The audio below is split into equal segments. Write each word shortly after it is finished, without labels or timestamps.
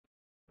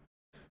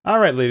All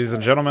right, ladies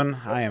and gentlemen,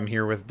 I am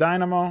here with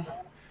Dynamo,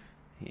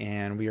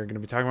 and we are going to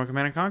be talking about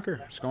Command & Conquer.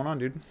 What's going on,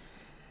 dude?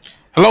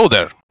 Hello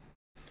there.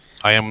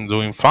 I am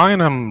doing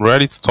fine. I'm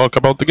ready to talk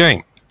about the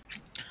game.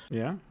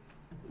 Yeah?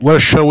 Where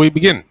shall we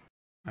begin?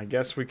 I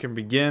guess we can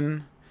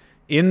begin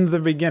in the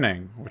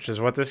beginning, which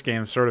is what this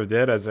game sort of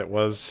did, as it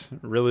was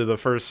really the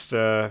first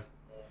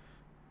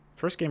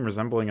game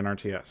resembling an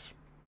RTS.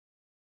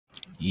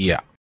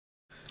 Yeah.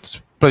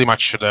 It's pretty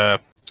much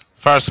the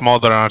first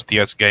modern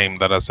RTS game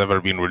that has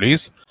ever been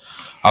released,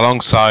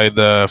 alongside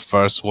the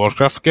first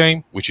Warcraft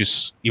game, which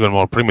is even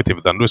more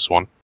primitive than this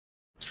one.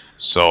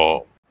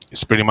 So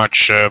it's pretty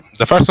much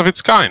the first of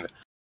its kind.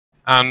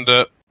 And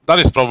that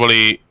is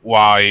probably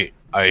why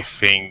I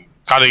think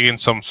cutting in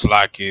some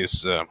slack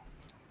is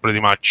pretty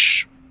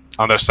much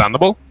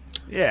understandable.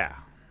 Yeah.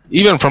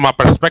 Even from a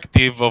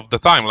perspective of the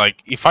time,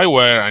 like if I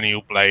were a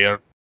new player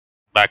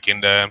back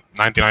in the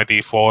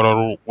 1994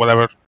 or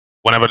whatever,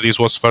 whenever this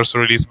was first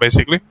released,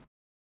 basically,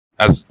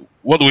 as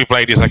what we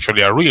played is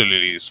actually a real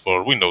release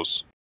for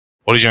Windows.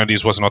 Originally,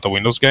 this was not a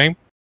Windows game.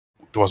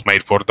 It was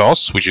made for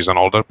DOS, which is an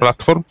older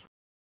platform.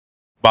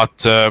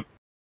 But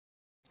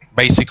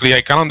basically,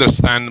 I can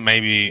understand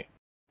maybe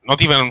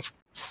not even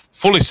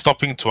fully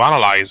stopping to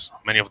analyze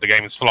many of the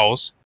game's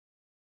flaws,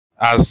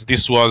 as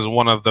this was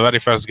one of the very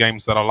first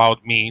games that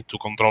allowed me to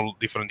control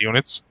different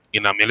units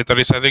in a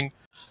military setting,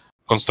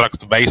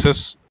 construct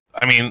bases.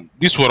 I mean,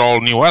 these were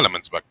all new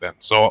elements back then.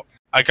 So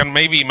I can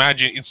maybe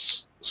imagine,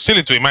 it's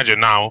silly to imagine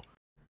now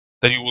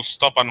that you will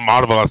stop and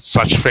marvel at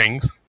such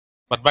things.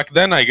 But back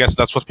then, I guess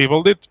that's what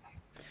people did.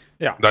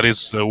 Yeah. That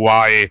is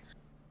why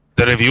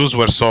the reviews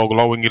were so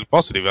glowingly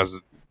positive,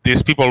 as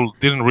these people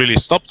didn't really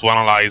stop to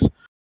analyze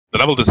the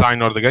level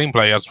design or the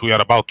gameplay as we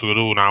are about to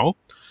do now.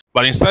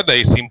 But instead,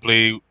 they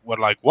simply were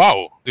like,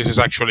 wow, this is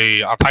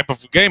actually a type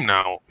of game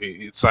now.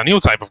 It's a new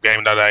type of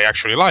game that I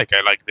actually like.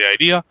 I like the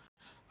idea.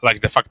 I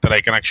like the fact that I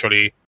can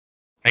actually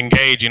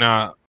engage in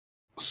a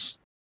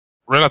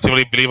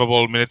relatively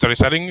believable military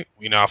setting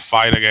in a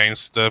fight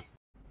against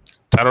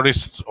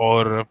terrorists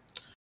or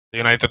the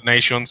United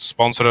Nations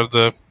sponsored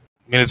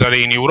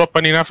military in Europe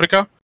and in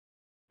Africa.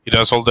 It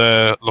has all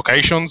the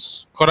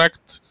locations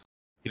correct.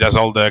 It has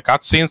all the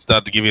cutscenes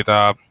that give it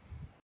a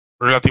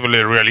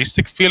relatively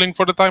realistic feeling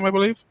for the time, I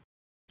believe.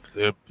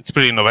 It's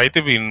pretty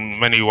innovative in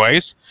many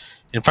ways.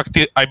 In fact,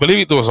 I believe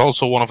it was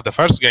also one of the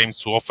first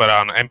games to offer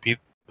an MP3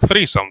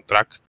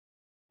 soundtrack,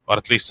 or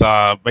at least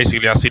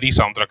basically a CD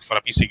soundtrack for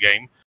a PC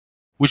game,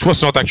 which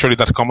was not actually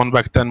that common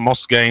back then.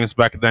 Most games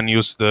back then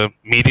used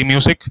MIDI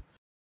music,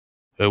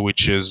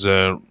 which is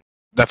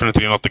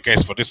definitely not the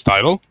case for this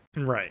title.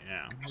 Right,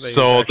 yeah.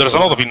 So there's a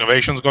lot of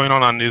innovations going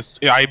on, and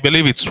I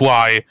believe it's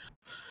why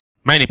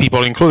many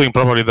people, including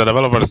probably the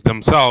developers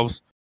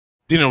themselves,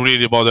 didn't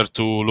really bother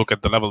to look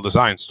at the level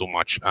designs too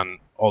much and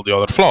all the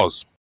other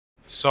flaws.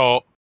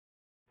 So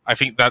I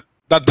think that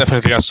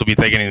definitely has to be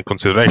taken into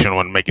consideration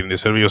when making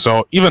this review.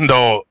 So even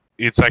though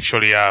it's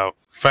actually a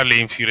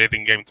fairly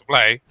infuriating game to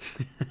play,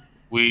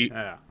 we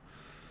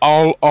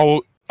all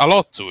owe a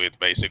lot to it,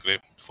 basically,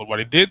 for what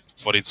it did,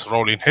 for its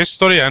role in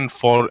history, and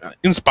for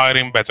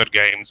inspiring better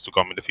games to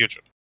come in the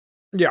future.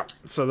 Yeah,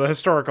 so the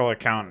historical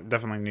account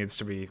definitely needs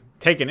to be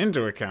taken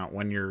into account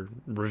when you're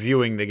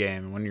reviewing the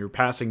game, when you're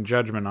passing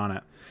judgment on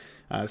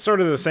it. Sort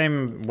of the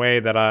same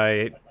way that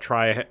I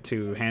try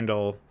to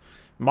handle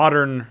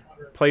modern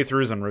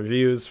playthroughs and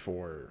reviews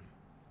for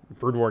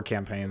Brood War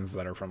campaigns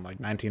that are from like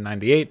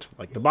 1998,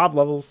 like the Bob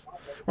levels,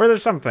 where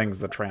there's some things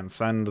that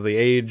transcend the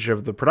age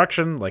of the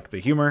production, like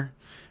the humor,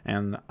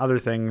 and other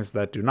things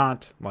that do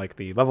not, like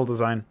the level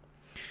design.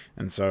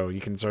 And so you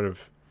can sort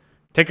of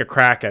take a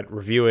crack at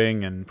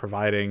reviewing and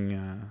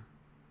providing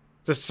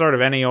just sort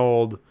of any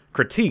old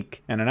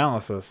critique and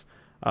analysis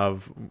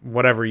of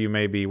whatever you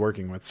may be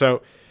working with.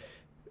 So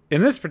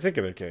in this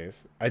particular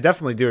case, I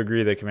definitely do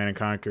agree that Command &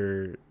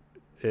 Conquer,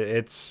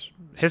 its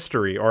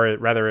history, or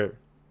rather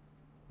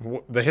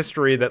the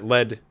history that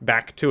led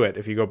back to it,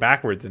 if you go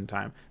backwards in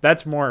time,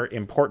 that's more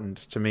important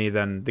to me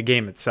than the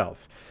game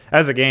itself.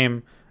 As a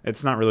game,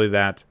 it's not really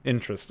that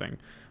interesting.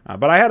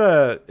 But I had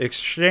a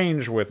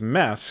exchange with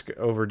Mesk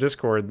over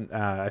Discord,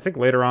 I think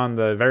later on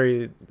the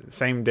very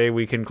same day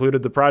we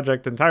concluded the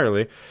project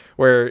entirely,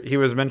 where he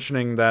was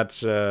mentioning that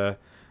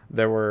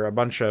there were a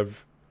bunch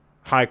of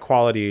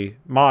high-quality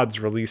mods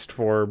released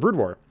for Brood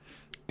War.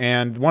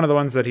 And one of the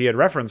ones that he had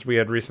referenced, we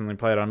had recently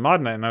played on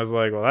Mod Night, and I was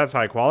like, well, that's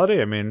high quality?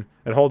 I mean,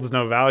 it holds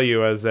no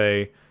value as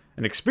an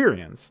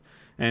experience.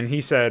 And he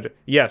said,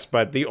 yes,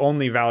 but the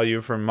only value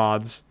from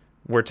mods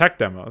were tech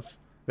demos.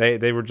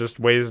 They were just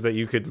ways that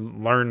you could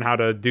learn how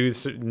to do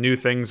new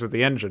things with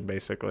the engine,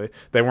 basically.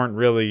 They weren't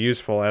really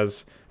useful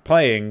as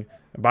playing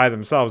by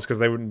themselves, because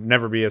they would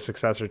never be a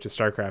successor to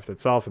StarCraft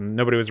itself, and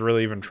nobody was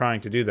really even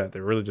trying to do that.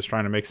 They were really just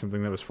trying to make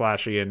something that was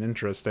flashy and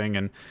interesting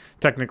and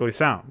technically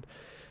sound.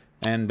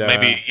 And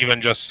maybe even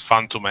just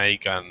fun to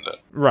make and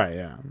right,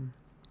 yeah,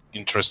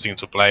 interesting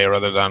to play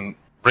rather than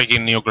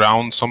breaking new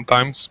ground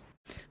sometimes.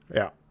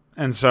 Yeah,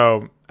 and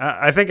so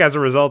I think as a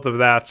result of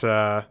that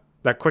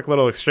that quick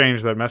little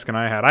exchange that Mesk and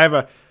I had, I have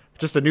a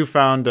just a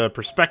newfound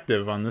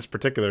perspective on this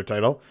particular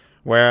title.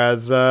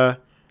 Whereas, I'm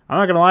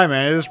not gonna lie,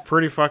 man, it is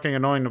pretty fucking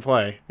annoying to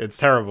play. It's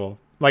terrible.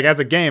 Like, as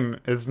a game,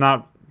 it's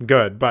not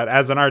good, but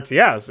as an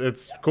RTS,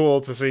 it's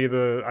cool to see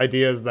the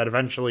ideas that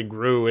eventually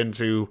grew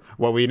into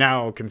what we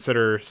now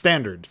consider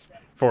standards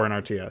for an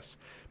RTS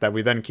that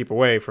we then keep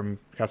away from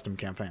custom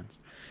campaigns.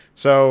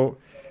 So,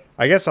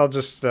 I guess I'll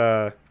just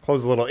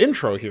close a little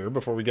intro here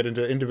before we get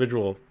into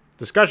individual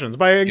discussions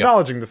by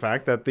acknowledging the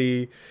fact that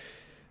the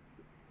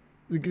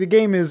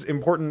game is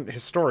important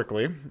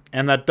historically,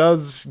 and that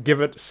does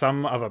give it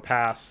some of a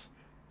pass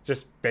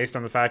just based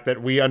on the fact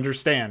that we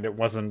understand it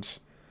wasn't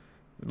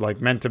like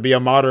meant to be a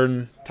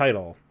modern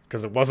title,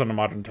 because it wasn't a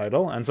modern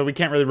title, and so we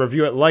can't really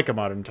review it like a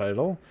modern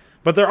title.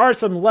 But there are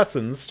some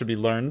lessons to be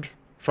learned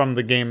from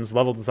the game's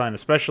level design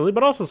especially,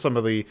 but also some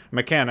of the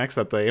mechanics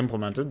that they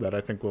implemented that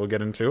I think we'll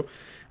get into.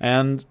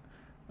 And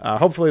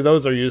hopefully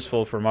those are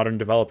useful for modern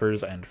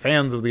developers and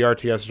fans of the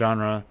RTS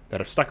genre that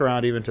have stuck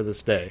around even to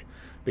this day,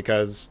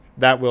 because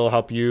that will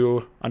help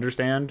you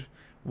understand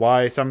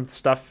why some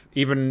stuff,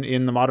 even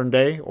in the modern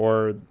day,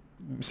 or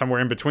somewhere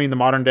in between the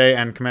modern day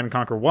and Command &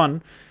 Conquer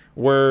 1,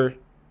 were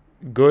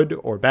good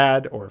or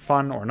bad or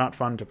fun or not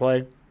fun to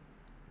play.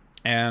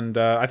 And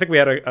I think we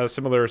had a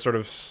similar sort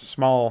of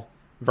small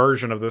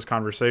version of this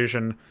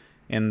conversation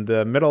in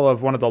the middle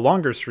of one of the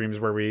longer streams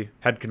where we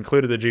had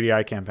concluded the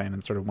GDI campaign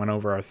and sort of went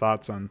over our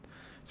thoughts on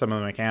some of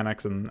the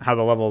mechanics and how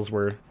the levels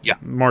were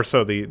more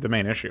so the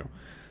main issue.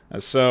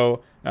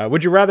 So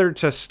would you rather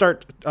to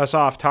start us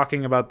off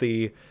talking about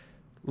the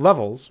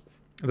levels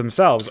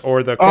themselves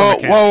or the core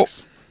mechanics? Well,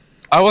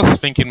 I was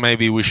thinking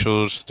maybe we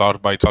should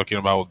start by talking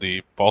about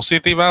the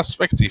positive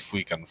aspects, if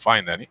we can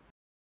find any.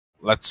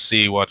 Let's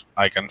see what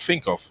I can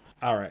think of.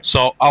 All right.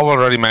 So I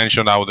already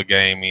mentioned how the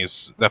game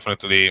is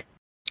definitely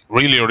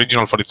really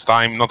original for its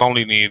time. Not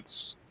only in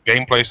its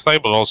gameplay style,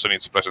 but also in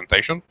its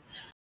presentation.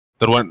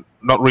 There were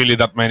not really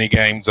that many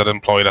games that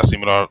employed a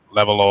similar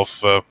level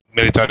of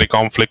military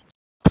conflict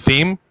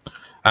theme,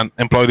 and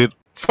employed it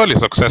fairly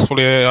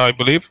successfully, I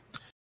believe.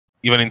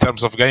 Even in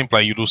terms of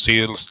gameplay, you do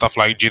see stuff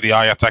like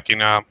GDI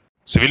attacking a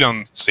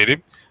civilian city.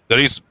 There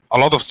is a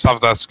lot of stuff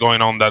that's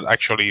going on that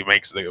actually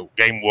makes the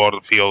game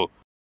world feel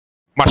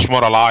much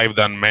more alive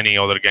than many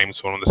other games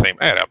from the same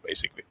era,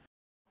 basically,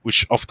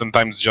 which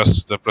oftentimes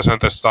just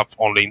present as stuff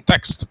only in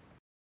text.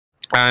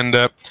 And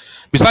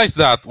besides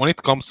that, when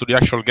it comes to the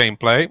actual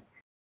gameplay,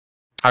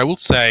 I would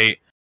say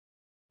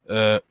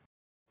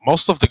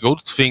most of the good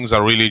things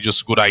are really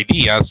just good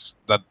ideas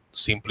that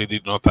simply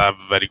did not have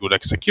very good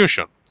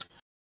execution.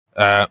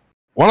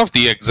 One of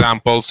the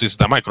examples is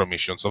the micro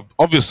missions. So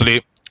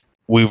obviously,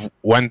 we've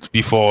went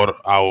before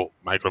how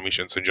micro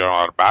missions in general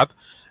are bad,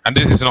 and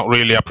this is not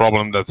really a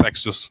problem that's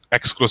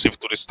exclusive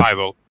to this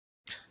title,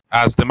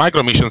 as the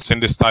micro missions in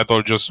this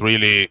title just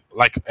really,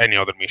 like any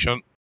other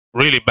mission,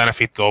 really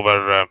benefit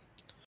over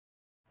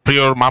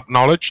prior map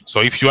knowledge. So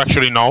if you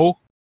actually know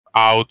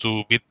how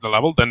to beat the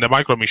level, then the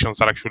micro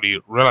missions are actually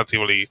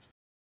relatively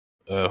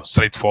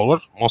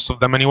straightforward, most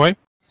of them anyway.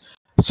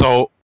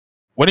 So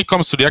when it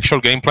comes to the actual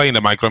gameplay in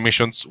the micro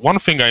missions, one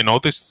thing I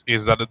noticed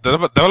is that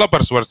the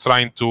developers were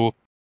trying to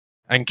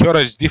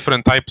encourage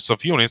different types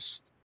of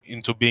units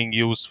into being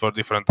used for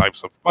different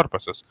types of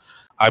purposes.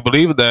 I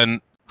believe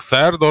the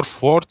third or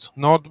fourth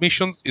node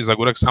missions is a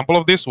good example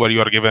of this, where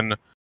you are given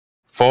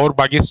 4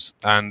 buggies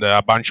and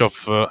a bunch of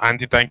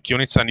anti-tank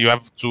units, and you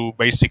have to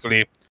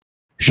basically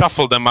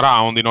shuffle them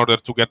around in order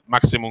to get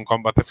maximum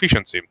combat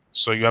efficiency.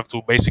 So you have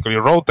to basically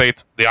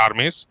rotate the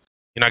armies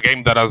in a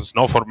game that has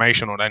no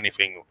formation or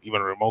anything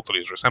even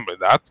remotely resembling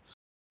that,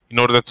 in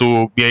order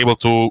to be able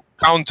to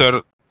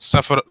counter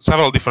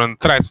several different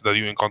threats that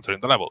you encounter in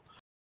the level.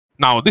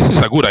 Now, this is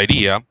a good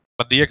idea,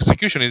 but the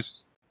execution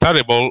is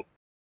terrible.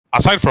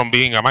 Aside from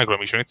being a micro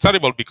mission, it's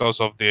terrible because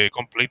of the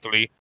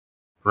completely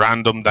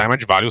random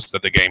damage values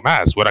that the game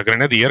has, where a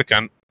grenadier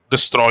can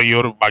destroy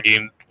your buggy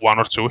in 1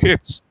 or 2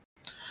 hits.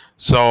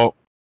 So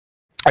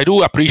I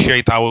do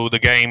appreciate how the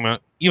game,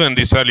 even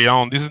this early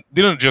on, this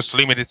didn't just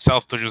limit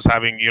itself to just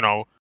having,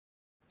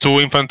 2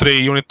 infantry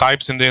unit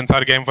types in the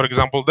entire game, for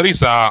example. There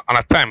is an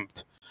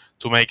attempt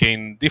to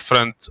making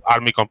different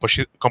army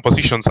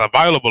compositions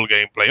available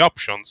gameplay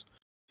options.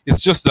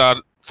 It's just that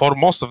for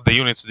most of the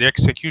units, the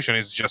execution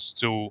is just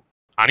too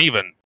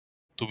uneven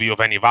to be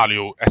of any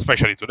value,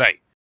 especially today.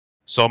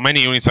 So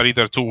many units are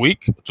either too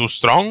weak, too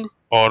strong,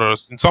 or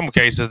in some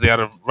cases they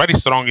are very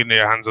strong in the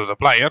hands of the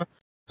player,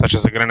 such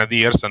as the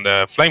grenadiers and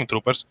the flame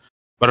troopers,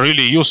 but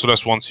really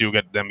useless once you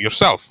get them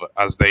yourself,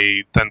 as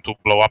they tend to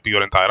blow up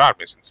your entire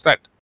armies instead.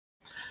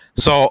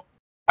 So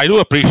I do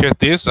appreciate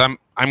this.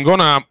 I'm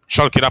gonna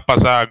chalk it up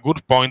as a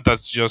good point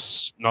that's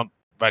just not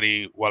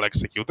very well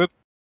executed.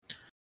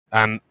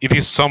 And it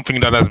is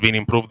something that has been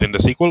improved in the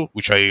sequel,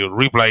 which I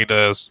replayed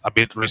a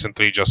bit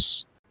recently,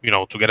 just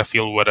to get a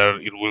feel whether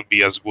it will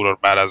be as good or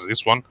bad as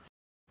this one.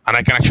 And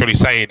I can actually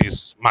say it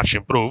is much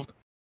improved.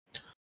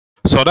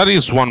 So that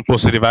is one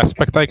positive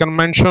aspect I can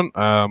mention.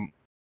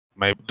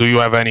 Do you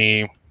have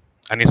any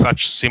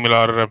such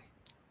similar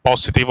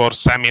positive or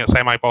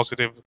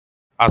semi-positive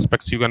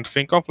aspects you can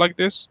think of like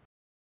this?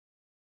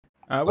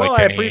 Well,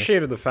 I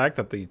appreciated the fact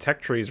that the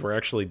tech trees were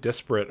actually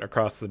disparate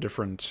across the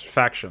different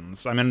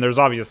factions. I mean, there's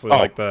obviously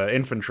like the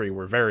infantry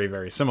were very,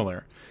 very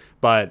similar,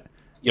 but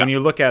when you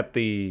look at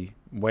the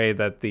way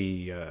that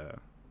the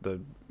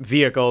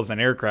vehicles and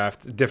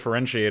aircraft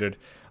differentiated,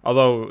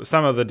 although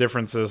some of the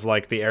differences,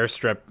 like the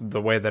airstrip,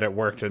 the way that it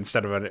worked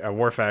instead of a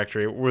war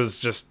factory, was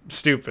just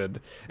stupid,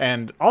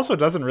 and also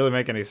doesn't really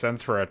make any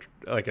sense for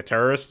a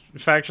terrorist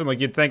faction. Like,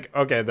 you'd think,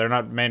 okay, they're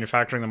not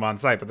manufacturing them on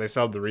site, but they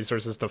still have the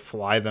resources to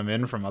fly them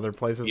in from other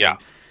places. Yeah,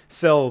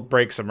 still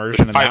breaks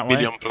immersion in that way. 5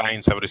 billion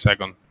planes every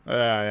second.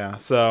 Yeah.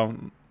 So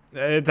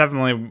it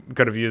definitely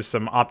could have used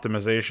some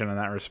optimization in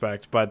that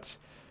respect, but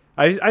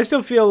I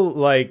still feel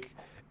like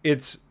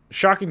it's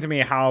shocking to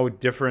me how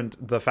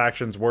different the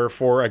factions were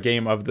for a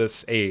game of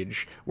this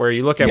age, where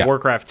you look at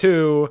Warcraft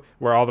 2,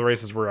 where all the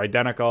races were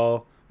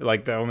identical.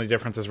 Like, the only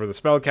differences were the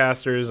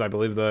spellcasters. I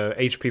believe the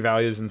HP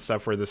values and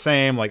stuff were the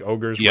same. Like,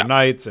 ogres were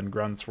knights and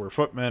grunts were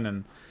footmen,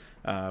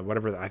 and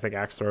whatever, I think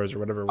axe throwers or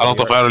whatever. A lot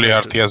of early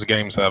RTS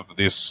games have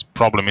this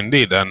problem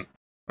indeed, and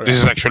this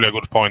is actually a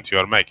good point you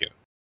are making.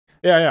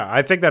 Yeah.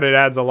 I think that it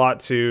adds a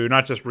lot to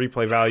not just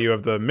replay value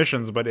of the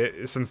missions, but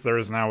since there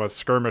is now a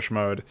skirmish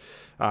mode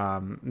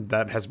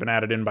that has been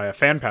added in by a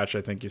fan patch,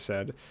 I think you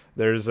said,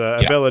 there's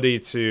ability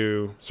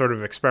to sort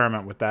of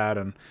experiment with that.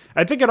 And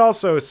I think it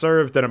also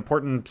served an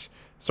important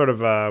sort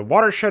of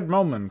watershed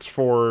moment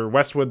for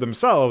Westwood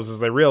themselves, as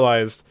they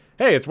realized,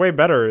 hey, it's way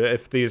better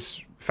if these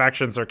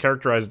factions are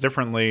characterized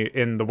differently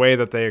in the way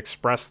that they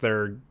express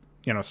their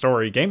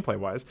story gameplay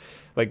wise.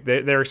 Like,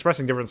 they're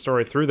expressing different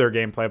story through their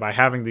gameplay by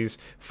having these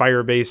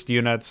fire-based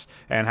units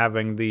and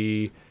having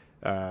the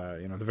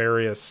the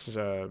various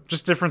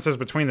just differences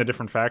between the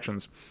different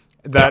factions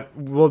that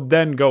will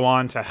then go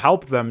on to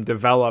help them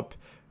develop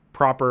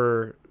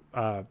proper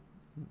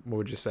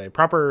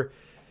proper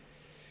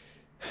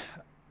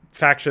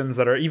factions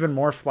that are even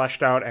more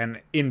fleshed out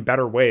and in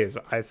better ways,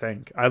 I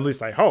think. At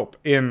least I hope,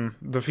 in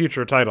the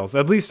future titles.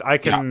 At least I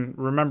can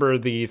remember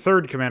the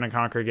third Command &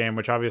 Conquer game,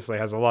 which obviously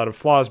has a lot of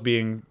flaws,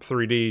 being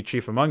 3D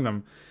chief among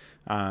them.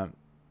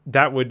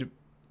 That would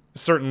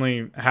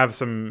certainly have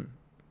some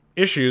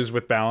issues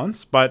with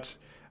balance, but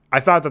I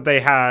thought that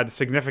they had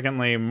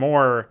significantly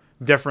more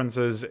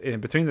differences in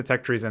between the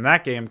tech trees in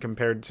that game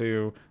compared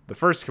to the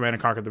first Command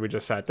 & Conquer that we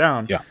just sat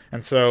down.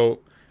 And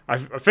so I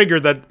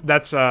figured that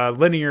that's a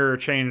linear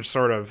change,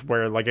 sort of,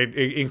 where like it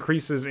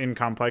increases in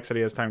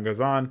complexity as time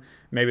goes on.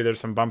 Maybe there's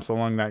some bumps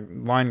along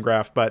that line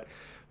graph, but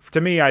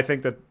to me, I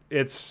think that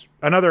it's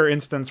another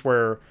instance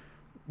where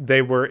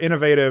they were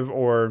innovative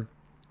or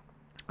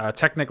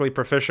technically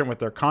proficient with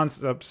their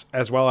concepts,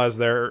 as well as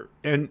their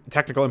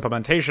technical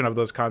implementation of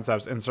those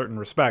concepts in certain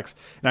respects.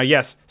 Now,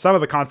 yes, some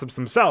of the concepts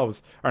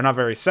themselves are not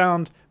very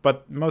sound,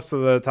 but most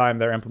of the time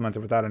they're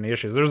implemented without any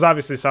issues. There's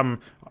obviously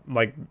some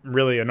like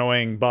really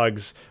annoying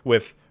bugs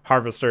with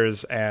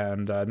harvesters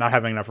and not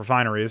having enough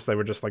refineries. They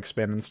would just like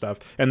spin and stuff.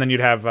 And then you'd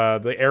have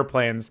the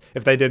airplanes,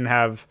 if they didn't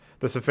have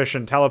the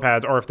sufficient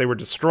helipads, or if they were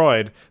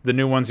destroyed, the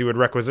new ones you would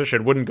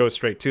requisition wouldn't go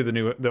straight to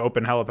the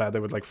open helipad. They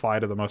would like fly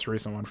to the most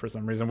recent one for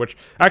some reason, which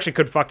actually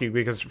could fuck you,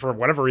 because for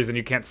whatever reason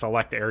you can't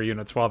select air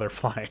units while they're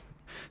flying.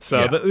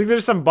 So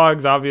there's some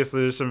bugs.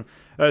 Obviously there's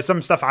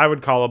some stuff I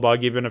would call a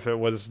bug, even if it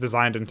was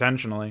designed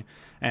intentionally.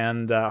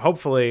 And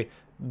hopefully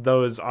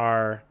those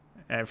are,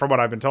 from what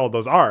I've been told,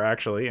 those are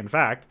actually, in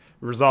fact,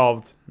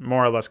 resolved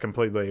more or less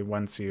completely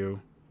once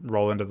you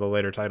roll into the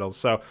later titles.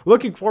 So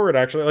looking forward,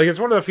 actually, like, it's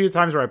one of the few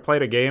times where I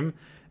played a game,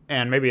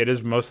 and maybe it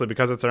is mostly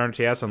because it's an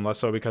RTS and less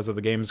so because of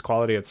the game's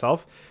quality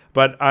itself,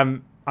 but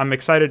I'm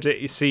excited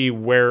to see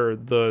where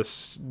the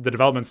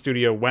development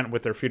studio went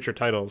with their future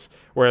titles.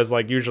 Whereas,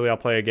 like, usually I'll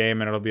play a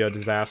game and it'll be a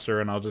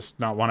disaster and I'll just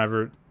not want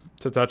ever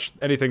to touch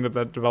anything that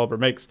the developer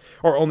makes,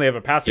 or only have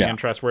a passing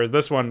interest. Whereas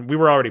this one, we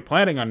were already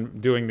planning on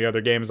doing the other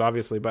games,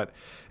 obviously, but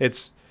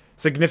it's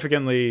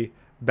significantly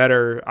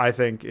better, I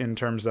think, in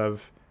terms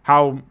of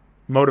how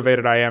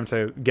motivated I am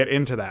to get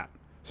into that.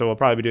 So we'll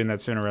probably be doing that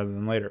sooner rather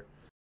than later.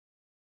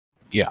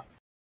 Yeah.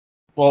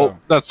 Well,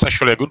 that's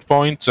actually a good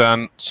point.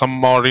 And some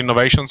more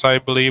innovations, I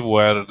believe,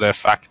 were the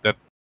fact that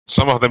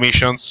some of the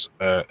missions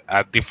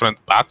had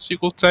different paths you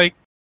could take.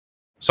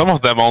 Some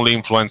of them only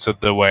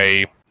influenced the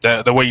way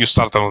you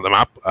started on the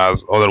map,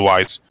 as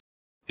otherwise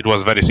it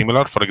was very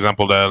similar. For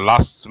example, the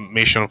last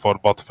mission for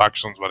both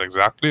factions were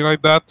exactly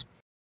like that.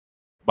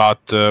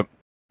 But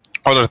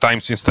other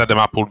times, instead, the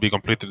map would be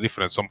completely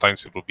different.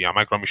 Sometimes it would be a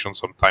micro mission,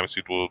 sometimes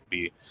it would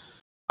be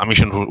a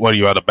mission where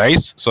you had a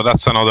base. So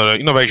that's another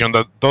innovation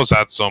that does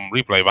add some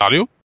replay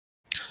value.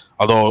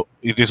 Although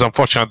it is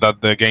unfortunate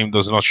that the game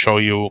does not show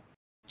you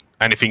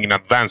anything in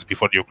advance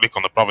before you click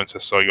on the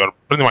provinces, so you're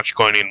pretty much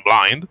going in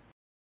blind.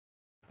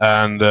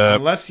 And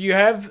unless you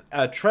have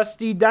a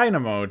trusty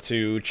Dynamo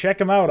to check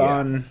them out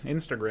on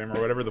Instagram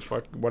or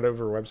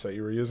whatever website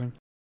you were using.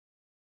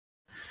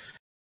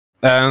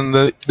 And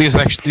this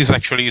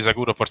actually is a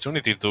good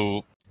opportunity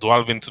to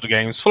delve into the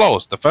game's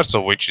flaws. The first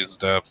of which is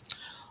the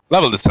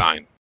level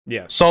design.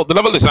 Yeah. So the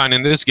level design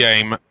in this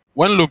game,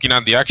 when looking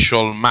at the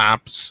actual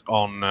maps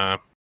on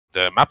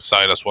the map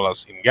side as well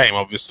as in game,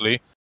 obviously,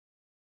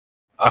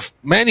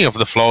 many of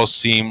the flaws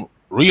seem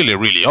really,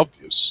 really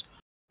obvious.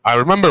 I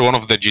remember one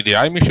of the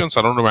GDI missions.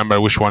 I don't remember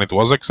which one it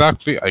was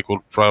exactly. I could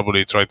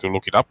probably try to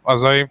look it up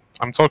as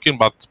I'm talking.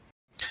 But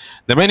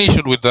the main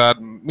issue with that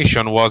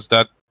mission was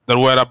that there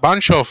were a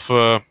bunch of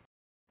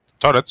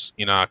turrets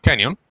in a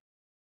canyon,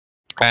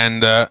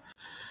 and there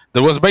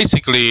was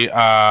basically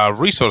a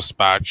resource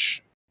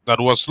patch that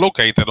was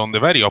located on the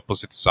very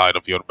opposite side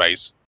of your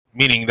base.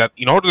 Meaning that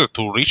in order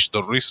to reach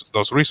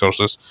those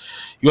resources,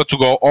 you have to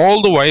go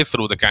all the way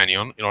through the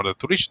canyon in order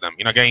to reach them.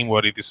 In a game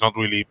where it is not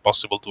really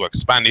possible to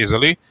expand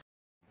easily,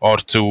 or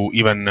to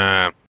even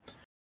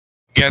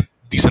get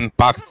decent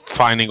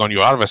pathfinding on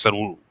your harvester,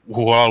 who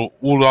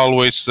will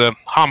always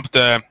hump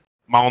the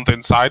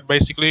mountainside,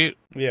 basically,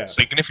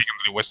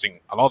 significantly wasting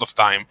a lot of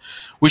time,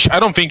 which I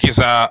don't think is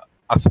a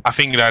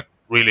thing that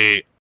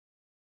really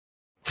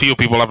few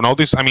people have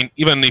noticed. I mean,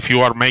 even if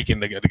you are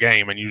making the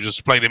game and you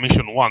just play the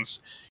mission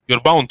once,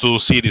 you're bound to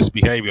see this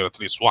behavior at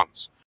least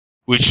once.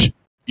 Which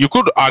you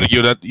could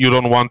argue that you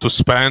don't want to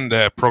spend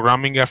the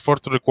programming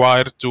effort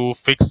required to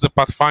fix the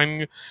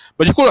pathfinding,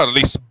 but you could at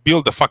least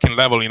build the fucking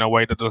level in a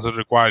way that doesn't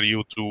require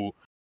you to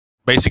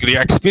basically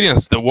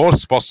experience the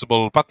worst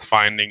possible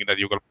pathfinding that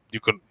you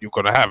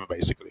could have,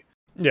 basically.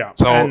 Yeah,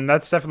 so and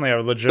that's definitely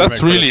a legitimate.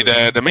 That's really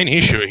the main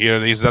issue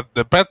here, is that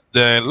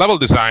the level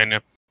design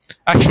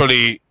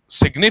actually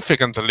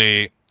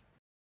significantly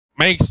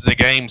makes the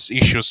game's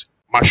issues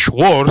much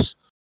worse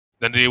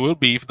than they will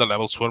be if the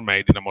levels were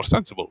made in a more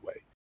sensible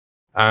way.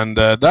 And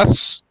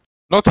that's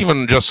not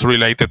even just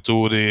related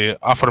to the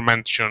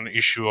aforementioned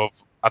issue of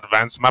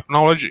advanced map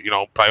knowledge,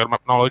 prior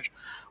map knowledge,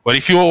 where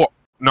if you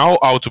know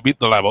how to beat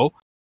the level,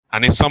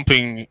 and this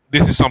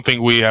is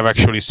something we have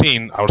actually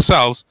seen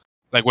ourselves,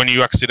 like when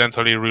you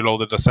accidentally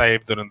reloaded a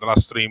save during the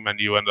last stream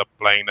and you end up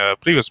playing a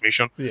previous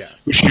mission,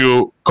 which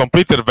you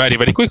completed very,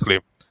 very quickly,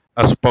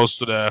 as opposed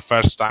to the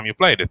first time you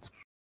played it.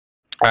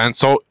 And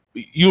so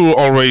you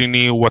already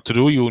knew what to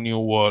do, you knew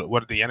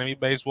where the enemy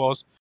base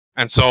was,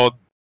 and so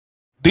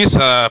this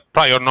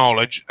prior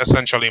knowledge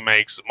essentially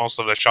makes most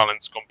of the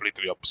challenge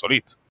completely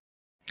obsolete.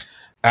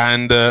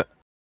 And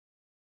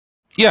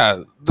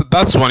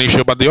that's one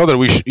issue, but the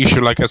other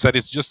issue, like I said,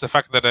 is just the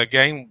fact that the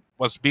game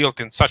was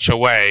built in such a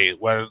way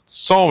where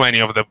so many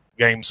of the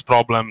game's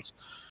problems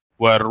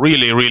were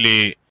really,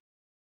 really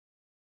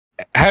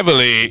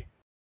heavily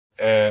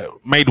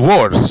made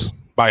worse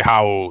by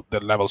how the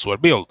levels were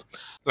built.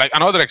 Like,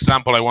 another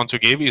example I want to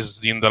give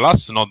is in the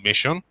last node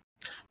mission,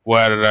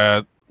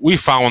 where we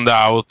found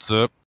out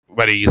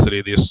very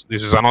easily, this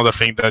is another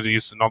thing that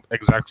is not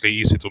exactly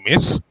easy to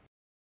miss.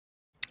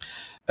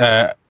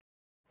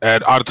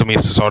 Hard to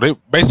miss, sorry.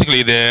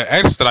 Basically, the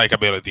airstrike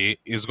ability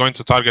is going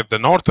to target the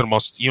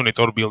northernmost unit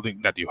or building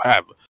that you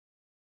have.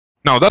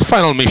 Now, that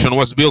final mission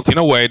was built in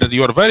a way that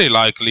you are very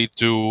likely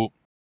to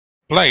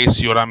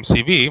place your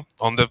MCV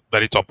on the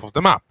very top of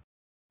the map.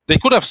 They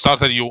could have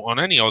started you on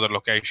any other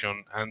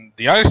location, and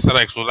the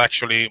airstrikes would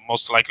actually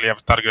most likely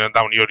have targeted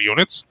down your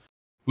units,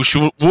 which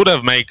would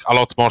have made a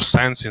lot more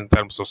sense in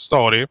terms of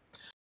story,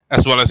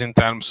 as well as in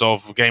terms of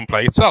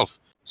gameplay itself.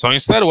 So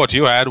instead, what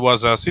you had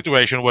was a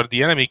situation where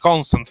the enemy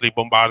constantly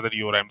bombarded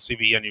your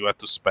MCV, and you had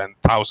to spend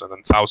thousands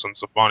and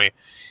thousands of money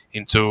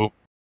into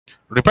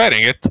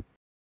repairing it.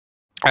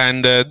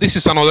 And this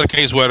is another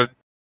case where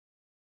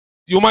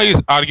you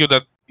might argue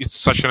that it's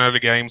such an early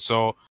game,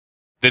 so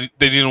they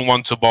didn't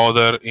want to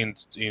bother in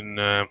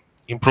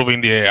improving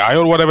the AI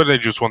or whatever. They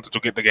just wanted to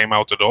get the game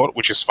out the door,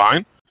 which is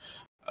fine.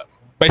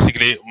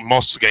 Basically,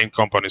 most game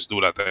companies do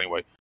that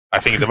anyway. I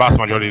think the vast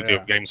majority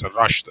of games are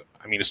rushed.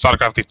 I mean,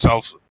 StarCraft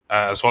itself,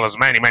 as well as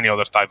many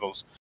other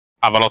titles,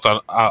 have a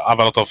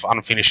lot of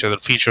unfinished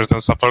features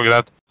and stuff like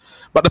that.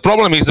 But the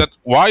problem is that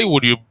why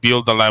would you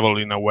build a level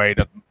in a way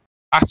that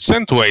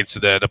accentuates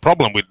the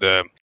problem with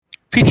the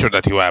feature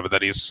that you have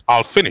that is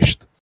all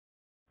finished?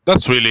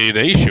 That's really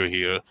the issue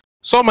here.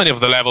 So many of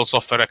the levels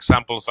offer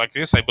examples like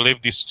this. I believe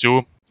these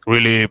two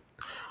really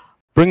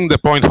bring the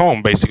point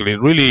home, basically.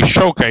 Really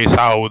showcase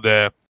how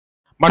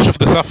much of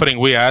the suffering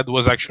we had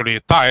was actually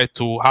tied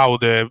to how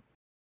the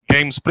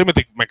game's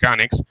primitive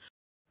mechanics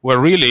were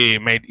really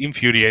made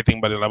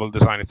infuriating by the level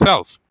design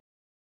itself.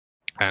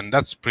 And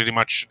that's pretty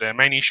much the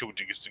main issue with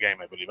this game,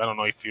 I believe. I don't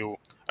know if you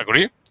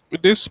agree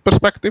with this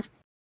perspective.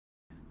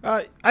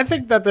 I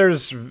think that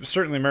there's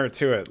certainly merit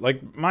to it.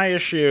 Like, my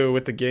issue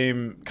with the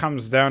game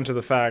comes down to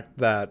the fact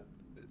that,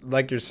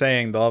 like you're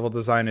saying, the level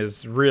design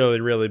is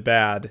really, really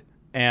bad.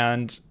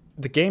 And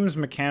the game's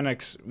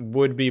mechanics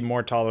would be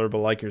more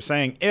tolerable, like you're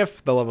saying,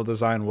 if the level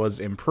design was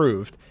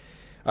improved.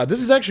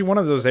 This is actually one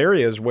of those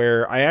areas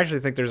where I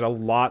actually think there's a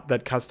lot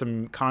that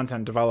custom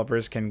content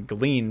developers can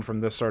glean from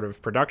this sort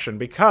of production,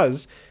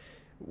 because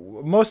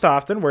most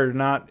often we're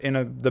not in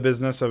the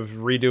business of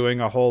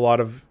redoing a whole lot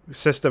of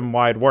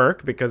system-wide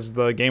work, because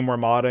the game we're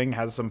modding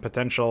has some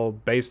potential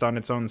based on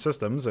its own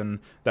systems and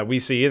that we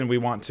see and we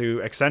want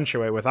to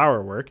accentuate with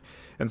our work.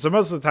 And so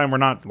most of the time we're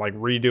not like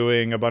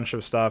redoing a bunch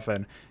of stuff.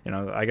 And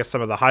I guess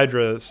some of the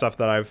Hydra stuff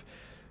that I've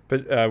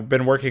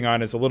been working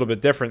on is a little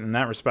bit different in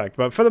that respect.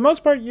 But for the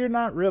most part, you're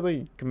not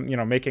really,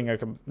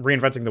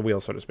 reinventing the wheel,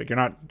 so to speak. You're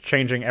not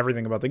changing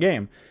everything about the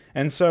game.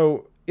 And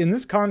so in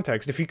this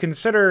context, if you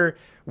consider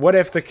what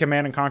if the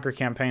Command and Conquer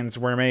campaigns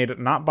were made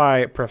not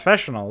by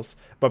professionals,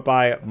 but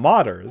by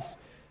modders,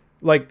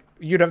 like,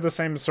 you'd have the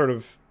same sort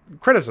of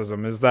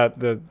criticism, is that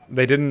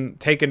they didn't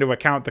take into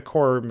account the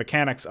core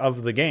mechanics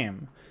of the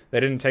game. They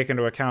didn't take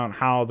into account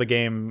how the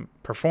game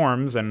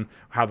performs and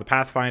how the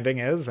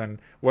pathfinding is and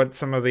what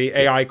some of the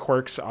AI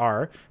quirks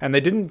are. And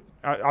they didn't,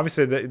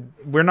 obviously,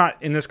 we're not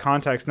in this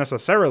context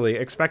necessarily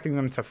expecting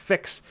them to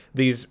fix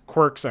these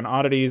quirks and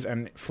oddities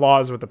and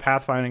flaws with the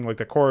pathfinding, like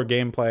the core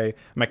gameplay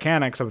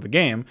mechanics of the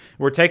game.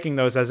 We're taking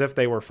those as if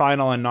they were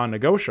final and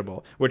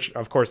non-negotiable, which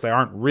of course they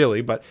aren't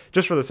really, but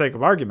just for the sake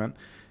of argument,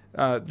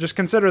 just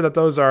consider that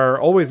those are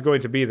always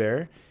going to be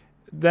there.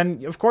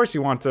 Then of course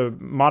you want to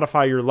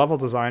modify your level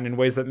design in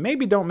ways that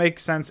maybe don't make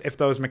sense if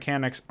those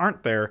mechanics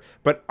aren't there,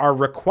 but are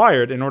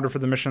required in order for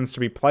the missions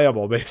to be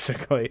playable,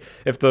 basically,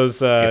 if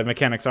those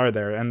mechanics are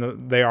there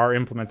and they are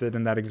implemented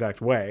in that exact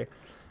way.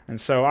 And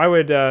so I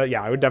would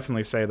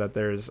definitely say that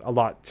there's a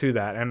lot to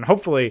that. And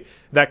hopefully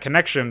that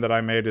connection that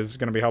I made is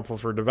going to be helpful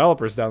for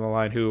developers down the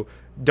line who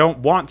don't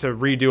want to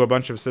redo a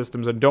bunch of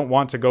systems and don't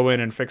want to go in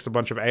and fix a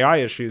bunch of AI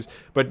issues,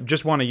 but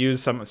just want to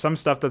use some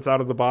stuff that's out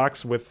of the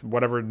box with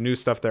whatever new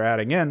stuff they're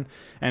adding in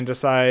and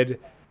decide,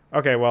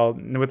 okay, well,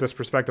 with this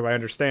perspective, I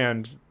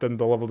understand, then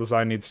the level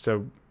design needs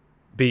to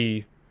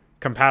be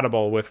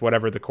compatible with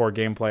whatever the core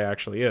gameplay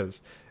actually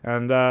is.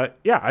 And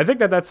I think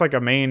that's like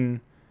a main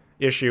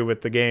issue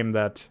with the game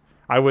that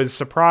I was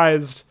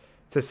surprised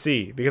to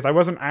see, because I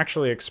wasn't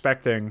actually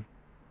expecting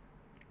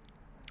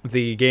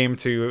the game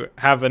to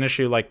have an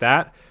issue like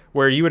that,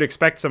 where you would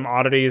expect some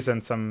oddities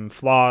and some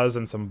flaws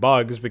and some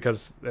bugs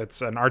because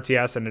it's an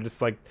RTS and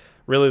it's like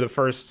really the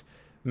first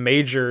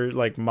major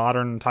like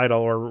modern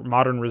title or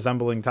modern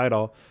resembling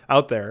title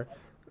out there.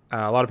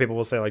 A lot of people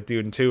will say like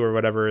Dune 2 or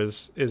whatever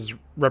is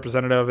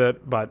representative of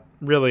it, but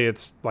really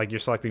it's like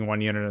you're selecting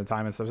one unit at a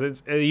time and stuff.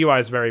 The UI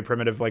is very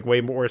primitive, like way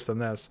worse than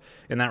this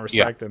in that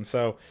respect. And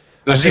so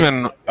there's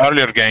even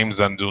earlier games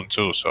than Dune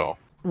 2, so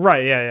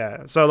right,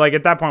 yeah. So like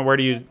at that point, where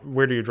do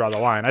you draw the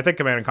line? I think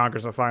Command and Conquer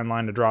is a fine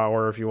line to draw,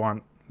 or if you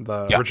want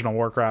the original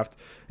Warcraft,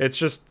 it's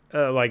just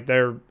like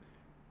they're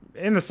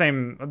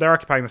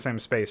occupying the same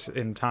space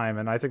in time,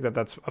 and I think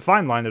that's a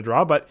fine line to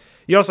draw. But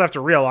you also have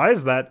to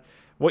realize that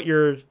what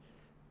you're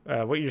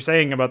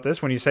saying about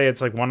this, when you say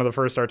it's like one of the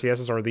first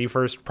RTSs or the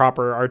first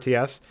proper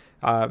RTS,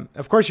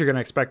 of course you're going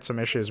to expect some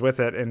issues with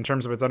it in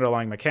terms of its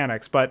underlying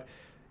mechanics, but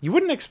you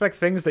wouldn't expect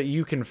things that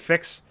you can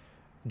fix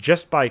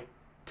just by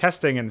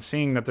testing and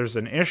seeing that there's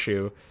an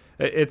issue.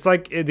 It's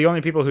like the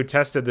only people who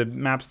tested the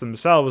maps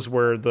themselves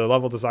were the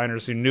level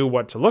designers who knew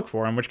what to look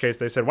for, in which case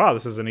they said, wow,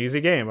 this is an easy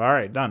game. All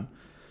right, done.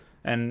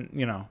 And,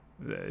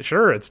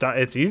 sure,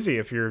 it's easy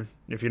if you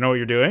know what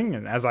you're doing.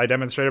 And as I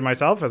demonstrated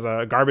myself as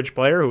a garbage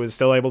player who was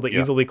still able to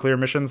easily clear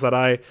missions that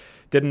I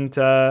didn't,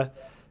 that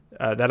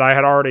I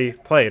had already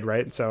played,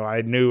 right? So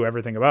I knew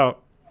everything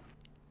about.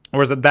 Or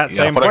was it that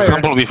same player? For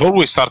example, before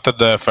we started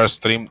the first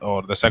stream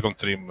or the second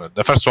stream,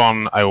 the first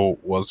one I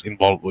was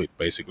involved with,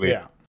 basically.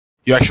 Yeah.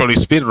 You actually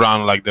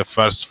speedrun like the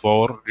first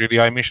 4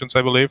 GDI missions,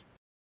 I believe,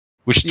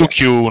 which took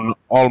you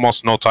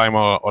almost no time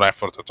or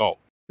effort at all.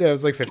 Yeah, it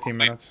was like 15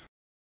 minutes.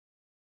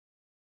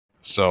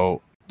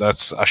 So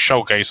that's a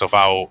showcase of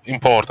how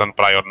important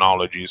prior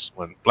knowledge is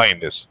when playing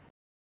this.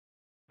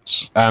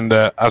 And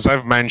as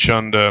I've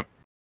mentioned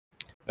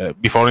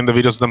before in the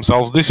videos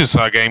themselves, this is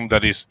a game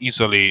that is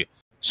easily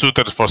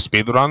suited for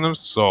speedrunners.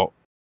 So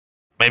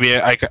maybe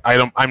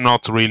I'm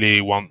not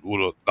really one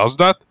who does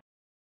that,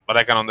 but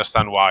I can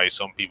understand why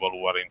some people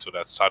who are into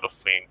that side of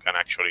thing can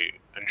actually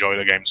enjoy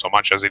the game so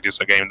much, as it is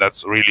a game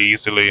that's really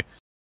easily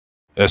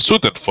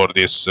suited for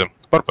this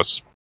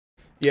purpose.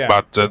 Yeah.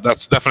 But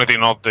that's definitely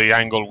not the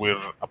angle we're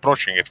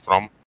approaching it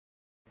from.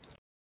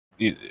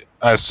 It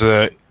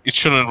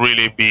shouldn't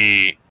really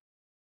be...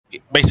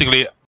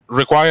 Basically,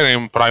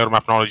 requiring prior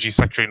map knowledge is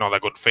actually not a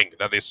good thing.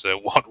 That is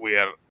what we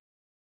are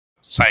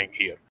saying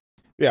here.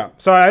 Yeah,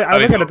 so I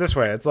look at it this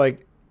way. It's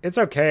like, it's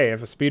okay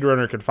if a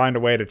speedrunner could find a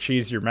way to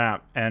cheese your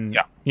map and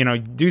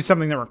do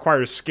something that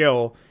requires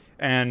skill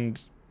and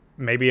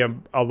maybe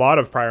a lot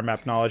of prior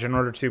map knowledge in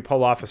order to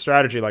pull off a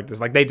strategy like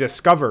this. Like, they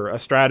discover a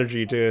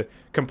strategy to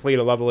complete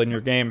a level in your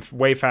game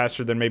way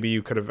faster than maybe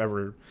you could have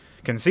ever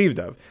conceived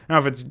of. Now,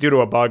 if it's due to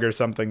a bug or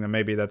something, then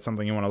maybe that's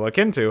something you want to look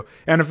into.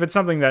 And if it's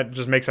something that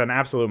just makes an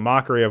absolute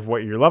mockery of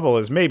what your level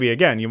is, maybe,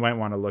 again, you might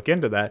want to look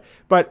into that.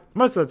 But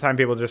most of the time,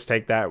 people just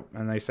take that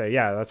and they say,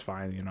 yeah, that's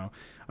fine,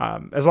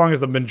 as long as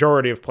the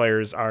majority of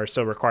players are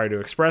still required to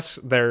express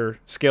their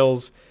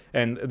skills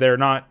and they're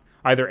not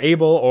either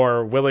able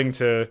or willing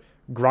to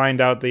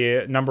grind out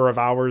the number of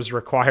hours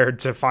required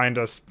to find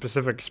a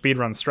specific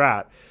speedrun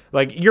strat.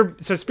 Like,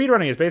 so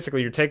speedrunning is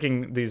basically you're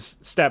taking these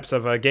steps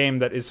of a game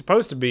that is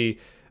supposed to be,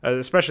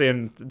 especially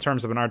in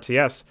terms of an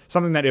RTS,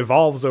 something that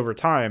evolves over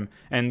time,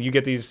 and you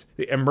get these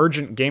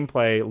emergent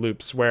gameplay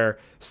loops where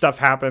stuff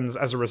happens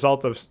as a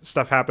result of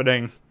stuff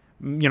happening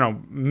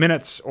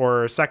minutes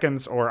or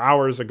seconds or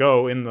hours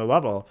ago in the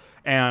level,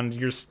 and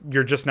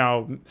you're just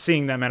now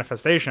seeing that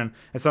manifestation.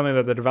 It's something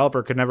that the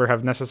developer could never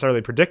have necessarily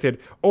predicted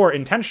or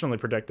intentionally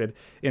predicted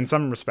in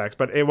some respects,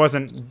 but it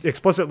wasn't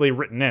explicitly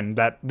written in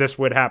that this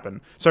would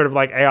happen. Sort of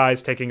like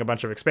AIs taking a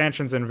bunch of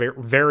expansions in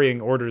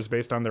varying orders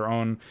based on their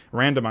own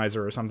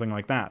randomizer or something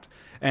like that.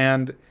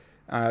 And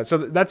so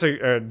that's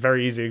a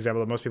very easy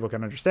example that most people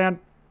can understand.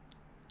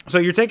 So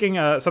you're taking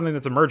something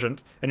that's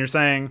emergent and you're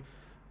saying,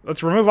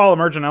 let's remove all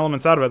emergent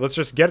elements out of it. Let's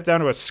just get it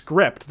down to a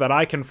script that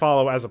I can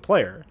follow as a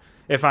player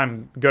if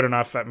I'm good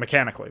enough at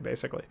mechanically,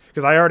 basically,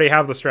 because I already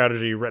have the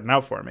strategy written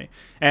out for me.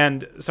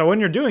 And so when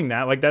you're doing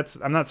that, like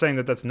I'm not saying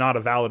that that's not a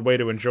valid way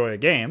to enjoy a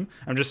game.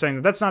 I'm just saying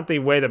that that's not the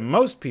way that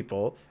most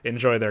people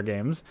enjoy their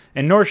games,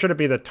 and nor should it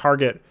be the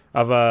target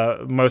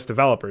of most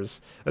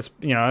developers.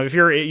 If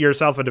you're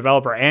yourself a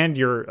developer and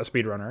you're a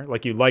speedrunner,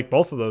 like you like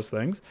both of those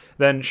things,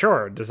 then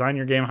sure, design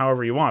your game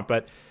however you want.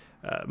 But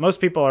most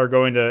people are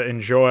going to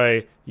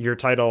enjoy your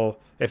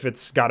title if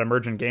it's got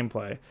emergent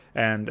gameplay.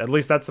 And at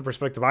least that's the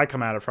perspective I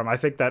come at it from. I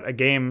think that a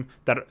game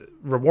that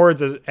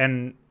rewards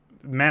and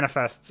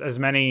manifests as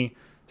many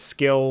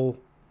skill,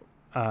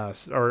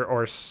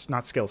 or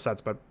not skill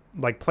sets, but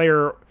like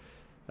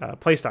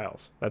play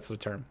styles, that's the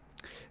term.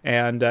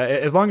 And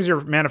as long as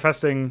you're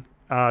manifesting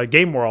a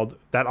game world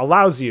that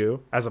allows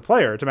you as a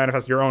player to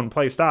manifest your own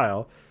play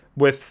style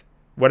with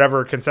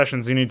whatever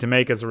concessions you need to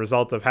make as a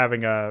result of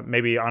having a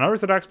maybe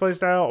unorthodox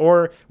playstyle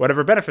or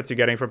whatever benefits you're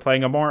getting from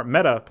playing a more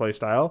meta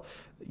playstyle,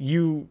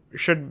 you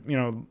should,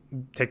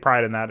 take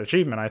pride in that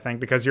achievement, I think,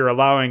 because you're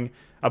allowing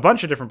a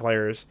bunch of different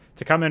players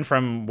to come in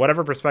from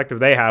whatever perspective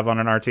they have on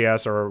an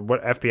RTS or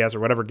what FPS or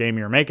whatever game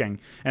you're making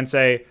and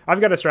say, I've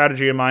got a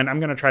strategy in mind, I'm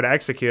going to try to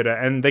execute it,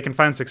 and they can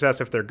find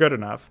success if they're good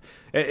enough.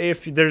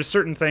 If there's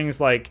certain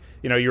things like,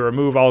 you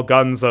remove all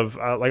guns of,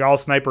 like all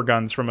sniper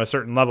guns from a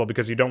certain level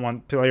because you don't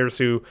want players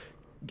who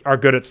are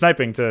good at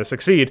sniping to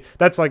succeed.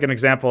 That's like an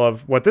example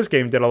of what this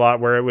game did a lot,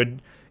 where it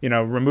would,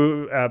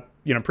 remove,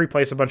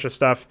 pre-place a bunch of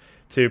stuff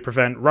to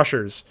prevent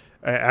rushers,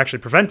 actually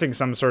preventing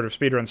some sort of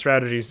speedrun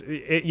strategies.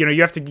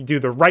 You have to do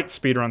the right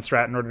speedrun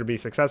strat in order to be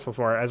successful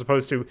for it, as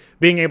opposed to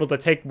being able to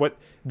take what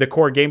the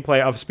core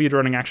gameplay of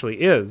speedrunning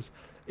actually is,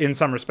 in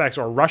some respects,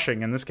 or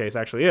rushing in this case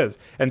actually is,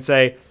 and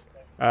say,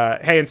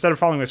 hey, instead of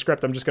following a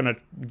script, I'm just going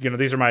to,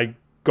 these are my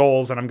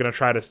goals, and I'm going to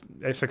try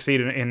to succeed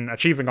in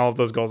achieving all of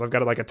those goals. I've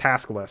got like a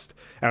task list,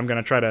 and I'm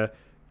going to try to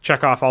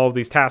check off all of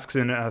these tasks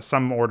in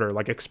some order,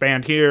 like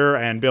expand here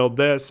and build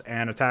this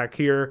and attack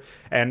here.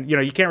 And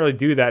you can't really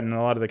do that in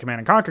a lot of the Command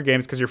and Conquer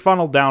games because you're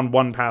funneled down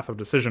one path of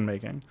decision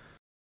making.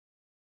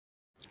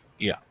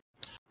 Yeah,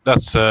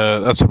 that's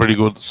a pretty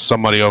good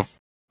summary of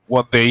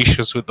what the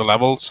issues with the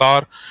levels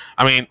are.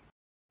 I mean,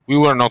 we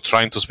were not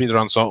trying to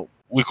speedrun, so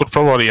we could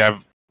probably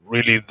have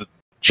really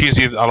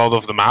cheesied a lot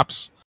of the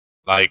maps.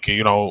 Like,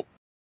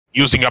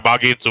 using a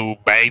buggy to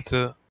bait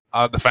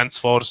a defense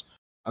force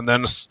and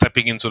then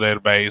stepping into their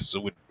base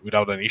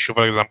without an issue,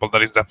 for example.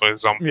 That is definitely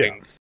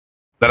something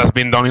that has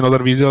been done in other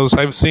videos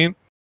I've seen.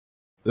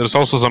 There's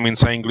also some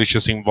insane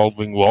glitches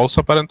involving walls,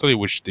 apparently,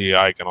 which the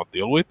AI cannot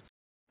deal with.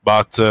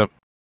 But,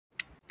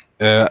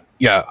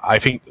 I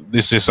think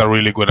this is a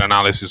really good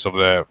analysis of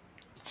the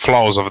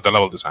flaws of the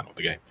level design of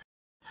the game.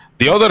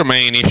 The other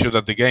main issue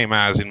that the game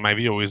has, in my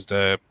view, is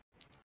the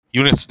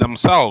units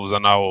themselves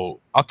and how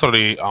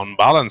utterly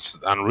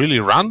unbalanced and really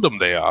random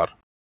they are.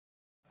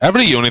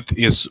 Every unit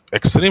is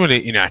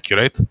extremely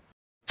inaccurate,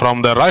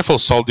 from the rifle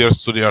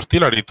soldiers to the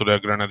artillery to the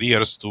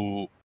grenadiers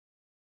to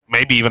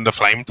maybe even the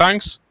flame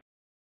tanks,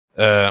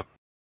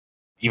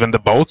 even the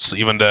boats,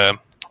 even the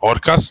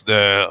orcas,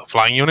 the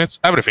flying units.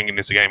 Everything in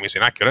this game is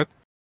inaccurate,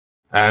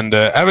 and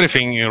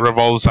everything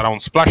revolves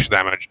around splash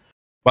damage.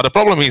 But the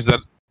problem is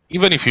that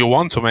even if you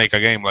want to make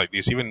a game like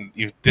this, even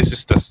if this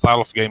is the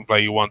style of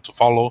gameplay you want to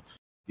follow,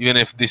 even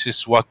if this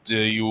is what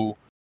you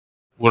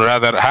would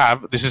rather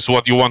have, this is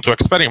what you want to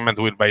experiment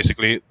with,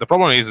 basically, the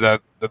problem is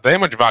that the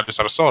damage values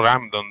are so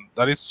random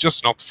that it's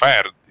just not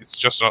fair. It's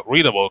just not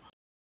readable.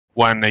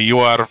 When you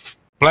are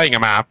playing a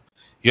map,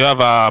 you have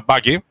a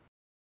buggy,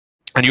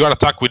 and you are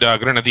attacked with a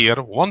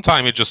grenadier. One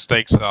time it just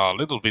takes a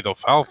little bit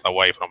of health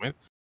away from it,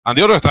 and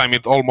the other time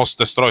it almost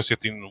destroys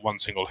it in one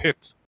single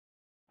hit.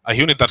 A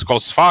unit that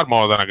costs far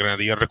more than a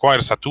grenadier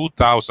requires a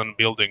 2,000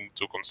 building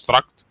to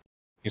construct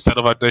instead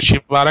of the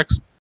ship barracks,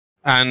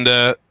 and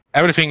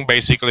everything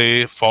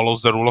basically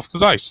follows the rule of the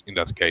dice. In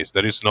that case,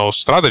 there is no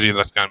strategy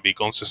that can be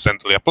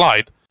consistently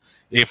applied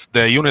if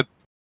the unit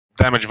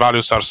damage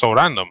values are so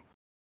random.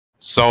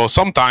 So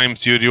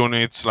sometimes your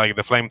units, like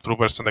the flame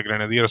troopers and the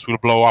grenadiers, will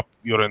blow up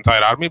your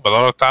entire army,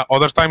 but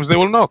other times they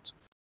will not.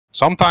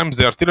 Sometimes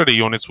the artillery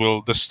units will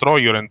destroy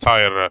your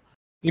entire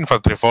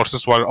infantry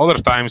forces, while other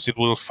times it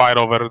will fire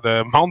over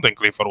the mountain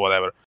cliff or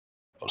whatever.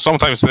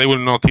 Sometimes they will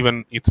not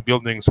even hit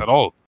buildings at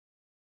all.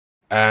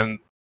 And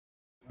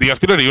the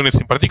artillery units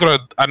in particular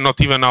are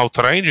not even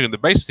outranging the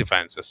base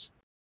defenses.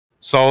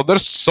 So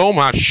there's so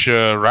much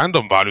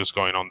random values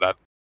going on that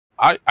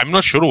I'm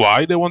not sure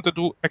why they wanted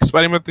to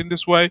experiment in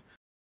this way.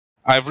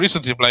 I've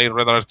recently played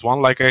Red Alert 1,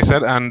 like I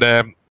said, and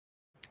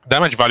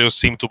damage values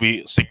seem to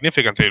be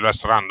significantly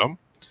less random,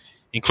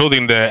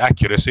 including the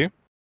accuracy.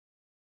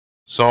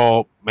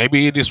 So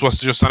maybe this was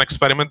just an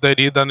experiment they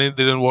did and it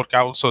didn't work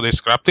out, so they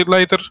scrapped it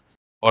later.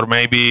 Or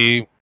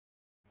maybe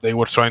they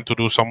were trying to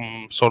do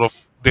some sort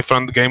of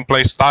different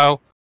gameplay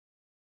style,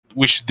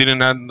 which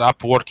didn't end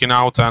up working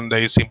out, and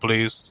they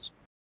simply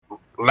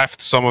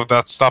left some of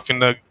that stuff in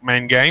the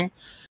main game.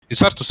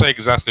 It's hard to say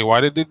exactly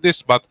why they did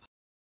this, but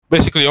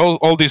basically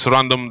all these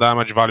random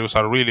damage values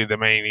are really the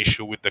main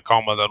issue with the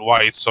combat and why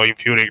it's so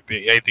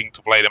infuriating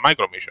to play the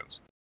micro missions,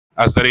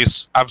 as there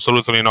is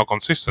absolutely no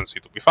consistency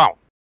to be found.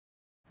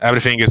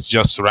 Everything is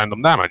just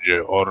random damage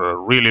or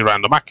really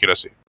random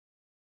accuracy.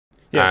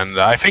 Yes. And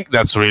I think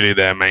that's really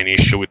the main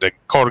issue with the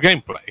core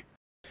gameplay.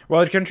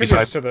 Well, it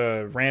contributes to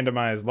the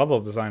randomized level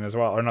design as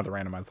well, or not the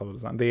randomized level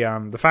design.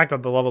 The fact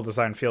that the level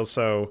design feels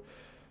so,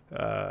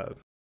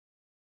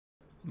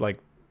 like,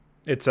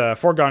 it's a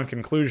foregone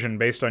conclusion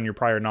based on your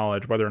prior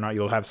knowledge whether or not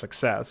you'll have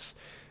success,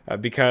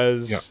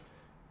 because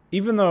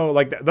even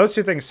though those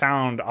two things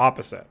sound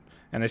opposite,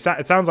 and it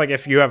sounds like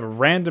if you have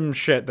random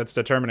shit that's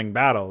determining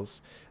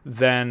battles,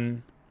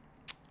 then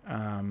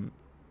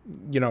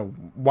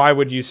why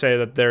would you say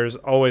that there's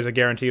always a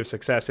guarantee of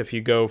success if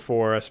you go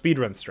for a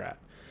speedrun strat?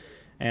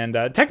 And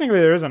technically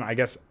there isn't, I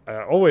guess,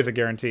 always a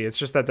guarantee. It's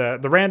just that the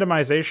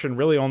randomization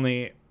really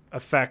only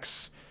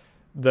affects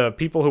the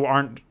people who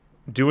aren't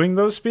doing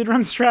those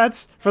speedrun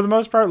strats for the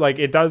most part. Like,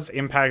 it does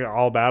impact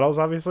all battles,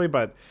 obviously,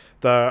 but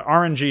the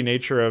RNG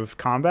nature of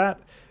combat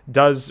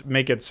does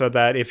make it so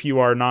that if you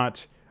are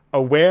not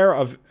aware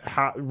of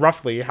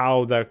roughly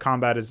how the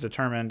combat is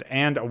determined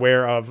and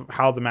aware of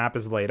how the map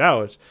is laid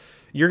out,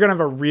 you're going to have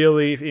a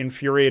really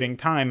infuriating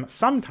time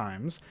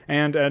sometimes,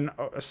 and a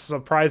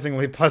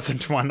surprisingly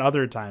pleasant one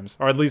other times,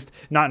 or at least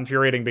not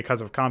infuriating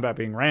because of combat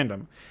being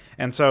random.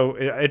 And so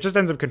it just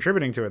ends up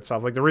contributing to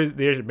itself. Like,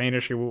 the main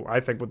issue, I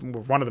think, with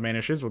one of the main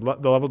issues with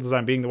the level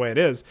design being the way it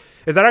is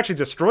that actually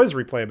destroys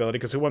replayability,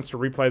 because who wants to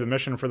replay the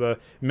mission for the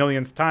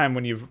millionth time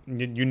when you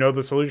know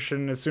the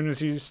solution as soon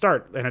as you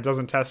start, and it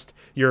doesn't test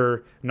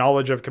your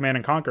knowledge of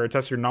Command & Conquer, it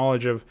tests your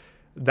knowledge of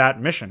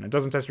that mission. It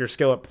doesn't test your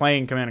skill at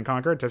playing Command &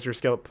 Conquer, it tests your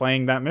skill at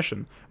playing that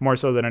mission more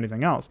so than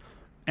anything else.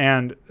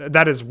 And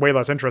that is way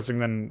less interesting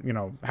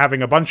than,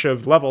 having a bunch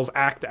of levels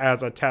act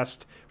as a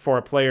test for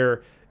a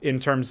player, in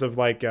terms of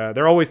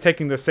they're always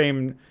taking the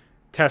same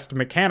test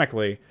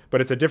mechanically, but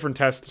it's a different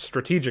test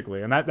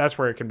strategically, and that's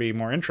where it can be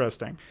more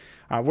interesting.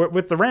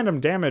 With the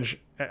random damage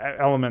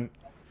element,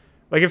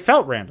 it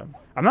felt random.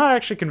 I'm not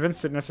actually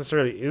convinced it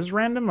necessarily is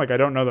random. I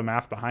don't know the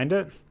math behind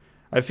it.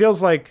 It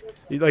feels like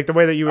the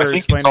way that you were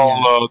explaining. I think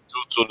it's all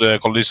due to the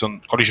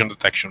collision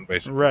detection,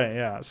 basically. Right.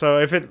 Yeah.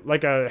 So if it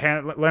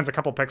lands a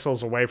couple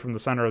pixels away from the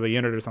center of the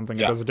unit or something,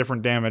 it does a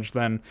different damage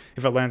than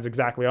if it lands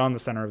exactly on the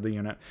center of the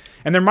unit.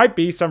 And there might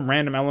be some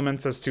random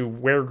elements as to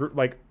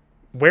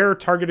where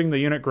targeting the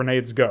unit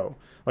grenades go.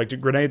 Do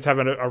grenades have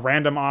a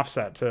random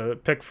offset to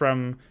pick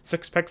from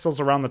 6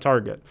 pixels around the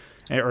target,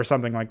 or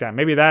something like that?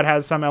 Maybe that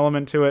has some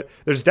element to it.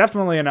 There's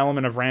definitely an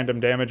element of random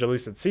damage, at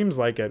least it seems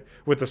like it,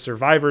 with the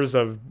survivors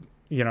of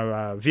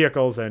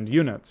vehicles and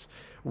units,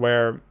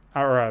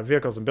 or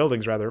vehicles and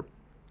buildings rather.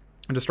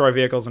 Destroy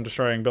vehicles and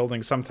destroying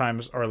buildings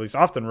sometimes, or at least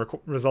often,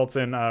 results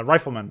in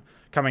riflemen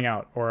coming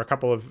out, or a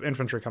couple of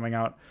infantry coming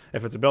out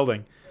if it's a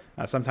building.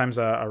 Sometimes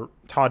a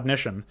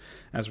Toddnition,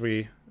 as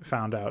we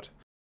found out.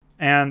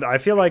 And I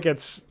feel like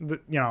it's,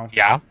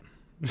 Yeah.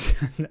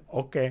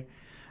 Okay.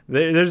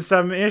 There's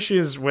some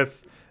issues with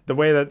the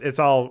way that it's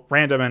all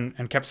random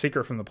and kept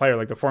secret from the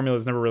player. The formula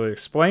is never really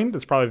explained.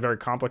 It's probably very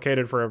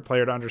complicated for a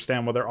player to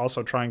understand while they're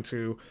also trying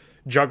to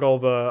juggle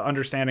the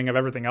understanding of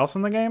everything else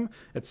in the game.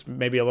 It's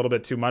maybe a little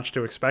bit too much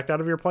to expect out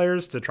of your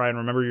players to try and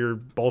remember your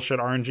bullshit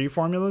RNG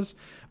formulas.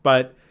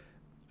 But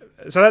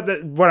so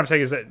that what I'm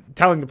saying is that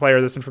telling the player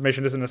this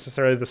information isn't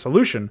necessarily the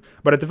solution,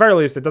 but at the very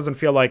least, it doesn't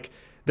feel like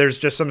there's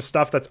just some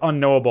stuff that's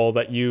unknowable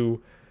that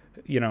you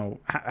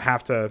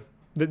have to...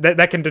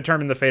 That can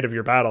determine the fate of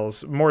your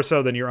battles more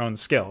so than your own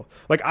skill.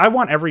 I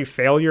want every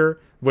failure,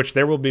 which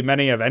there will be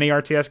many of any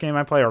RTS game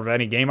I play or of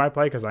any game I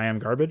play, because I am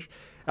garbage.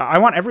 I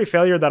want every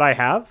failure that I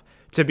have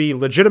to be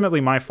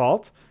legitimately my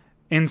fault,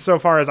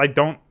 insofar as I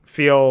don't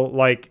feel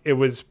like it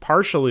was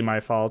partially my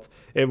fault.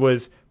 It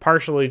was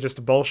partially just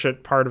a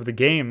bullshit part of the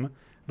game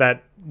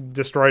that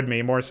destroyed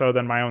me more so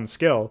than my own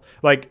skill.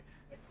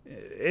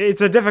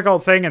 It's a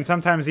difficult thing, and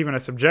sometimes even a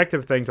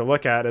subjective thing to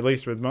look at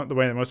least with the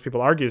way that most people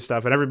argue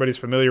stuff, and everybody's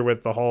familiar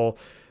with the whole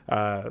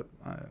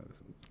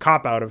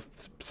cop-out of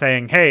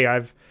saying, hey,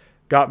 I've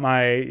got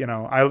my,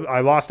 I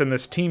lost in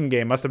this team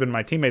game, must have been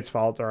my teammate's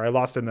fault, or I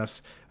lost in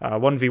this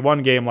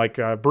 1v1 game like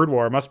Brood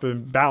War, must have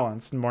been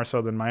balanced more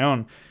so than my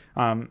own.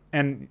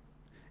 And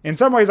in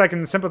some ways I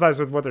can sympathize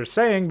with what they're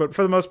saying, but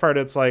for the most part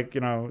it's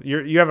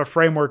you have a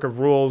framework of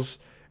rules,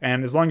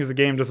 and as long as the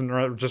game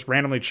doesn't just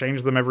randomly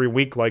change them every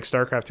week like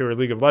StarCraft 2 or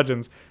League of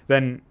Legends,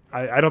 then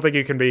I don't think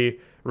you can be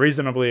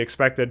reasonably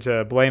expected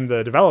to blame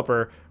the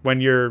developer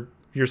when you're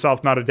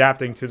yourself not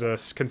adapting to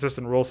the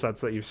consistent rule sets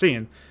that you've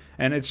seen.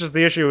 And it's just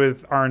the issue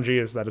with RNG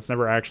is that it's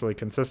never actually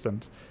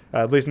consistent,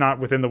 at least not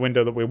within the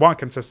window that we want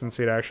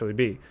consistency to actually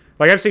be.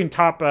 Like I've seen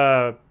top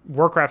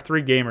Warcraft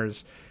 3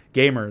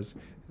 gamers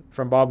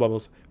from Bob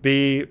Levels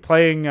be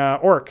playing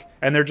Orc,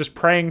 and they're just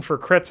praying for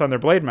crits on their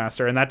Blade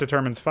Master, and that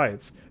determines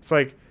fights. It's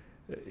like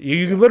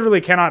you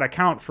literally cannot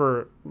account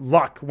for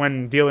luck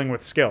when dealing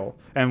with skill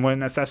and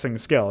when assessing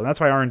skill. And that's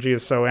why RNG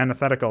is so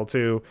antithetical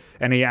to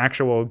any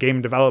actual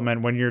game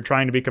development when you're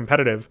trying to be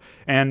competitive.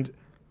 And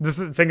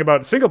the thing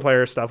about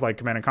single-player stuff like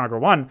Command & Conquer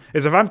 1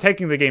 is if I'm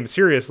taking the game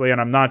seriously and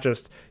I'm not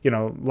just,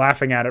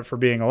 laughing at it for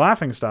being a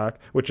laughingstock,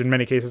 which in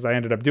many cases I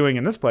ended up doing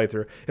in this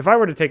playthrough, if I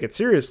were to take it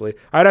seriously,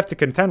 I'd have to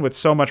contend with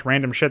so much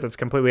random shit that's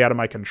completely out of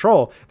my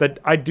control that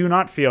I do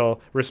not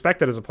feel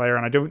respected as a player,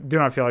 and I do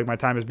not feel like my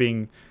time is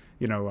being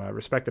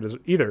respected as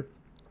either.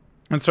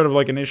 And sort of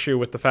like an issue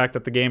with the fact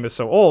that the game is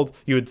so old,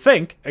 you would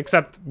think,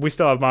 except we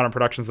still have modern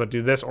productions that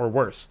do this or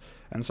worse.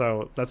 And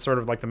so that's sort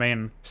of like the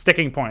main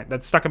sticking point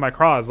that's stuck in my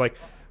craw is like,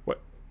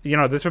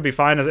 this would be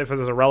fine as if it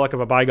was a relic of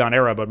a bygone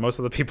era, but most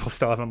of the people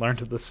still haven't learned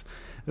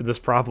this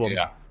problem.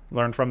 Yeah.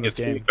 Learned from this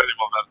game. It's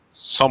incredible that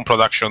some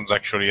productions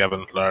actually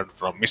haven't learned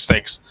from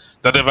mistakes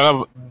that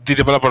the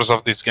developers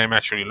of this game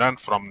actually learned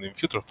from in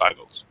future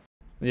titles.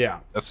 Yeah.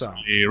 That's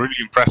really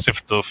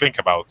impressive to think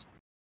about.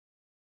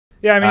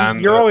 Yeah, I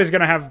mean, you're always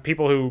going to have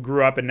people who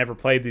grew up and never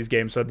played these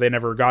games, so they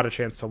never got a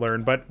chance to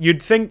learn. But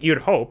you'd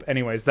hope,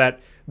 anyways, that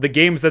the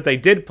games that they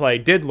did play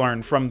did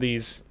learn from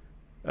these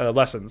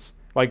lessons.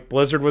 Like,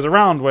 Blizzard was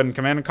around when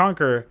Command &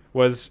 Conquer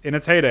was in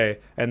its heyday,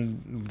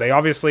 and they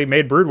obviously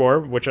made Brood War,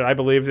 which I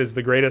believe is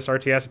the greatest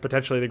RTS,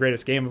 potentially the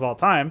greatest game of all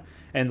time,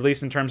 and at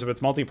least in terms of its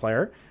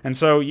multiplayer. And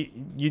so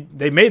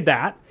they made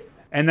that,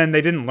 and then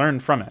they didn't learn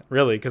from it,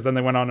 really, because then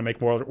they went on to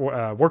make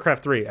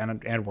Warcraft 3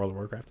 and World of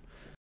Warcraft.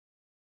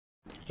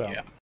 So.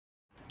 Yeah,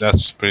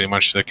 that's pretty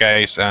much the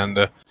case.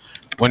 And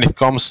when it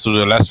comes to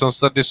the lessons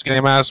that this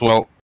game has,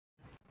 well,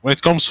 when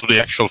it comes to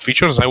the actual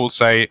features, I would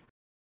say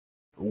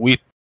we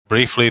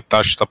briefly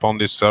touched upon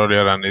this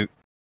earlier, and it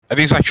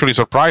is actually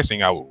surprising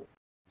how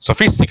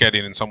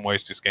sophisticated in some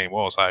ways this game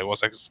was. I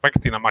was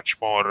expecting a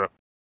much more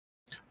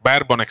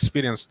bare-bone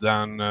experience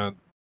than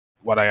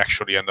what I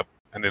actually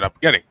ended up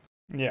getting.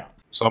 Yeah.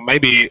 So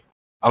maybe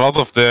a lot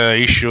of the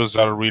issues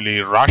are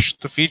really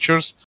rushed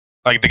features.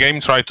 Like the game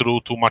tried to do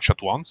too much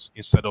at once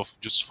instead of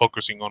just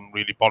focusing on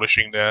really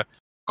polishing the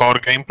core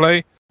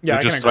gameplay. Yeah, I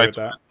just tried to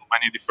do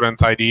many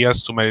different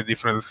ideas, too many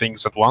different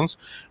things at once.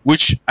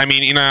 Which, I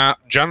mean, in a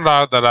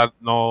genre that had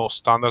no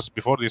standards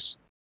before this,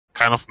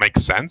 kind of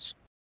makes sense,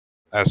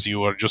 as you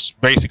were just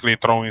basically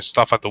throwing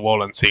stuff at the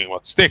wall and seeing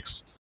what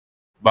sticks.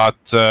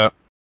 But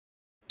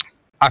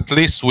at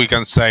least we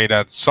can say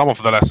that some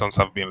of the lessons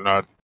have been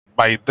learned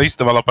by these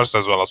developers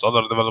as well as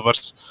other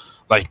developers,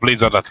 like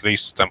Blizzard at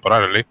least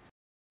temporarily.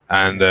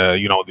 And,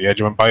 the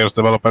Age of Empires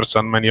developers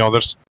and many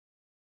others.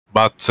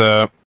 But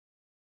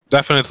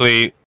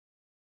definitely,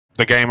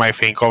 the game, I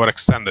think,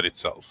 overextended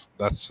itself.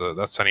 That's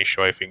an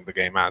issue I think the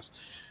game has.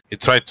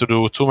 It tried to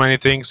do too many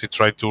things. It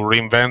tried to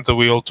reinvent the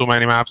wheel, too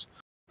many maps.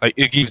 Like,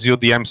 it gives you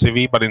the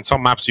MCV, but in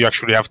some maps you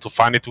actually have to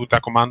find it with a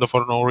commando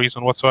for no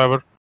reason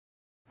whatsoever.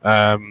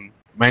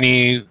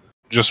 Many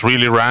just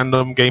really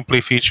random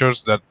gameplay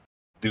features that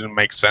didn't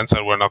make sense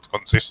and were not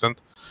consistent.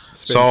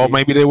 So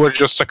maybe they were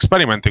just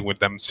experimenting with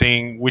them,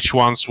 seeing which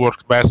ones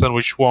worked best and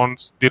which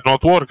ones did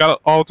not work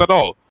out at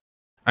all,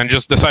 and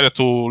just decided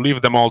to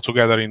leave them all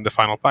together in the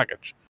final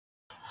package.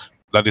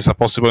 That is a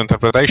possible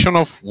interpretation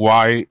of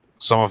why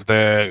some of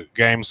the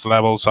game's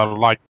levels are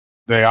like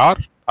they are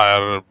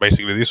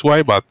basically this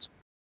way, but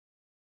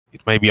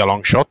it may be a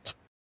long shot.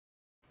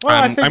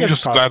 Well, and I'm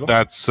just glad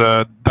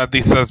that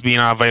this has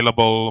been an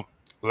available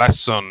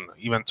lesson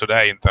even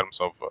today in terms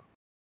of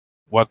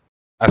what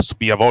has to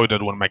be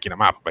avoided when making a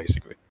map,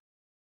 basically.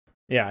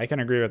 Yeah, I can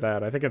agree with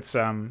that. I think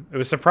it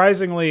was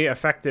surprisingly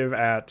effective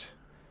at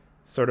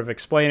sort of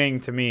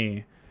explaining to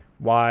me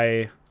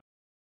why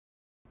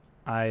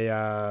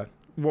I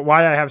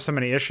have so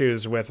many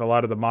issues with a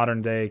lot of the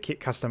modern day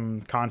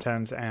custom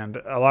content and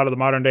a lot of the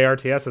modern day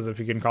RTSs, if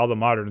you can call them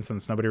modern,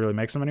 since nobody really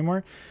makes them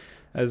anymore.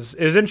 It was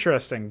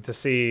interesting to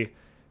see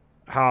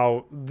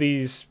how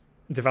these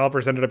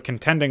developers ended up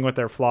contending with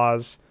their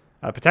flaws,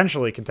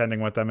 potentially contending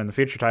with them in the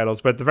future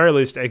titles, but at the very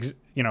least,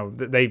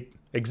 they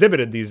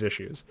exhibited these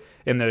issues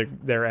in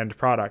their end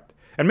product.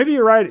 And maybe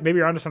you're right. Maybe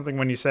you're onto something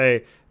when you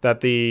say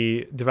that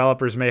the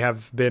developers may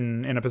have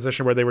been in a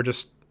position where they were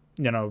just,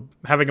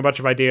 having a bunch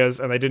of ideas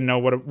and they didn't know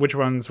which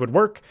ones would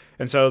work,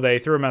 and so they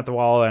threw them at the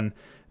wall and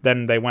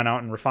then they went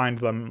out and refined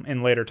them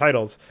in later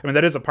titles. I mean,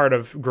 that is a part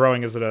of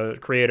growing as a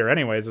creator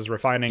anyways, is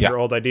refining your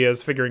old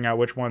ideas, figuring out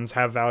which ones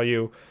have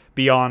value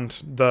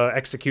beyond the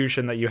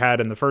execution that you had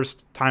in the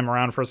first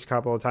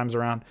couple of times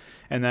around,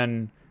 and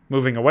then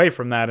moving away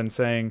from that and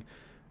saying,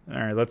 All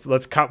right,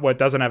 let's cut what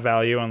doesn't have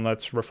value and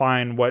let's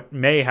refine what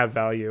may have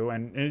value.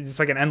 And it's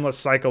like an endless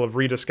cycle of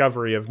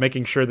rediscovery, of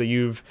making sure that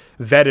you've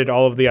vetted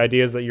all of the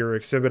ideas that you're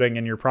exhibiting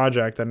in your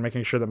project and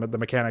making sure that the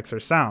mechanics are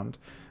sound.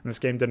 And this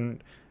game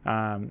didn't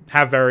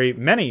have very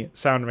many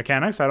sound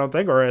mechanics, I don't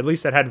think, or at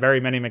least it had very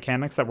many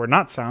mechanics that were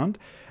not sound.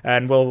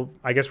 And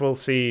I guess we'll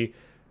see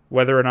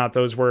whether or not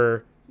those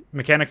were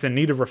mechanics in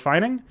need of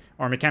refining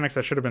or mechanics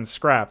that should have been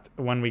scrapped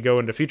when we go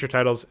into future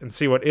titles and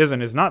see what is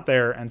and is not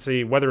there, and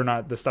see whether or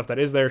not the stuff that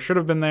is there should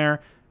have been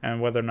there and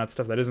whether or not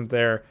stuff that isn't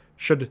there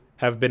should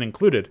have been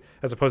included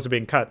as opposed to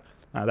being cut.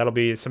 That'll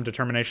be some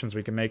determinations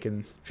we can make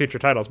in future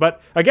titles.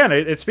 But again,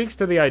 it speaks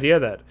to the idea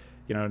that,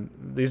 you know,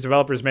 these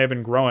developers may have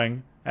been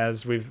growing,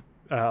 as we've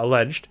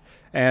alleged,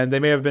 and they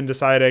may have been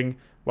deciding,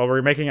 well,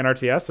 we're making an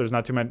RTS, there's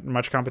not too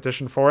much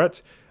competition for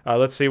it,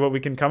 let's see what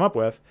we can come up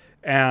with.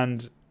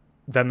 And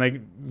then they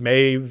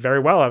may very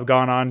well have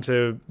gone on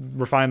to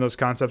refine those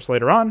concepts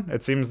later on.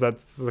 It seems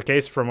that's the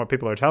case from what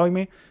people are telling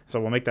me, so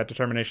we'll make that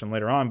determination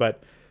later on.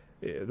 But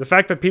the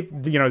fact that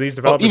people, you know, these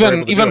developers,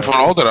 even for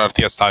other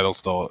RTS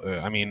titles, though,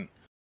 I mean,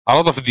 a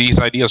lot of these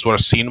ideas were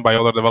seen by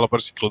other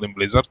developers, including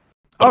Blizzard,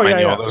 but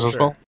many others as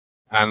well.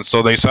 And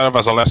so they serve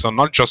as a lesson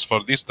not just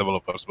for these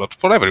developers, but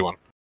for everyone.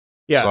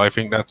 Yeah. So I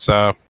think that's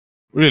a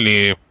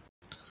really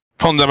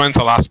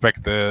fundamental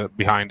aspect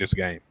behind this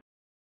game.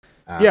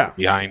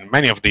 Behind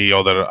many of the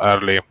other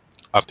early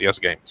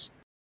RTS games.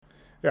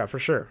 Yeah, for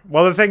sure.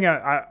 Well, the thing,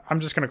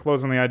 I'm just going to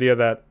close on the idea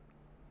that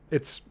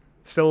it's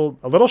still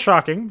a little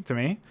shocking to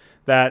me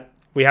that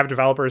we have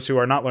developers who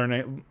are not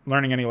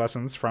learning any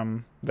lessons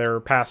from their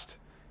past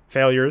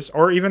failures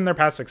or even their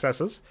past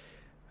successes.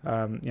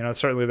 You know,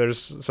 certainly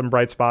there's some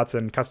bright spots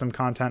in custom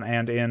content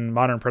and in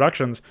modern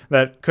productions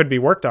that could be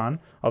worked on,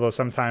 although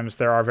sometimes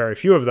there are very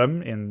few of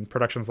them in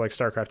productions like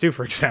StarCraft 2,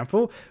 for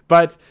example.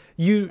 But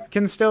you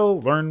can still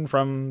learn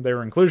from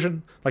their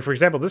inclusion. Like, for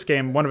example, this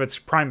game, one of its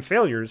prime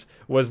failures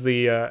was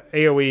the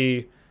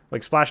AoE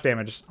like splash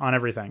damage on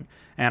everything.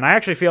 And I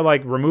actually feel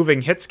like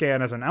removing hit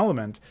scan as an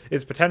element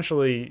is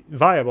potentially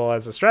viable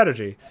as a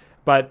strategy,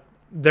 but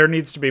there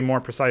needs to be more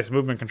precise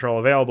movement control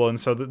available,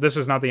 and so this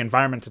is not the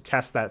environment to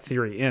test that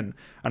theory in.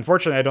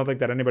 Unfortunately, I don't think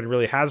that anybody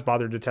really has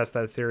bothered to test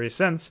that theory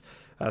since,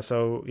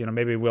 so you know,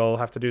 maybe we'll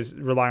have to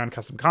rely on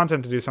custom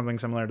content to do something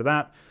similar to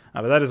that,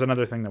 but that is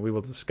another thing that we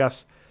will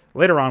discuss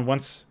later on,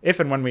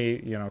 if and when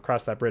we, you know,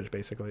 cross that bridge,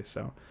 basically.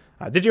 So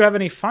did you have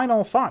any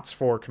final thoughts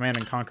for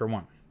Command & Conquer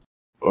 1?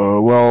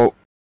 Well,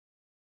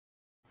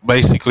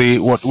 basically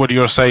what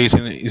you're saying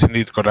is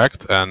indeed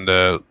correct,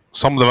 and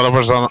some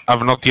developers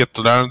have not yet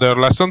learned their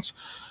lessons.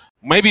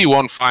 Maybe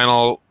one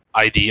final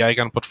idea I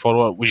can put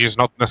forward, which is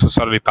not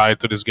necessarily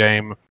tied to this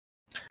game,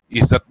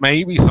 is that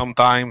maybe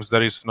sometimes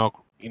there is not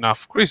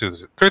enough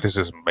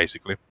criticism,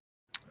 basically.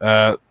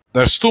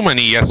 There's too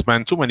many yes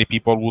men, too many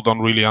people who don't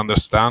really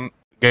understand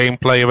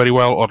gameplay very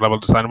well or level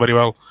design very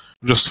well.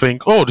 Just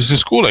think, oh, this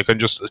is cool, I can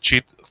just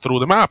cheat through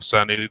the maps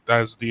and it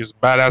has these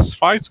badass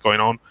fights going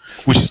on,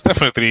 which is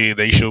definitely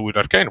the issue with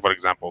Arcane, for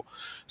example.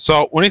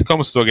 So when it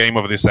comes to a game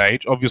of this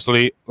age,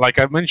 obviously, like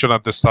I mentioned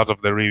at the start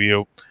of the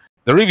review,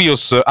 the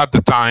reviews at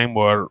the time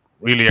were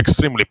really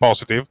extremely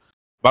positive,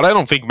 but I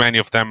don't think many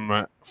of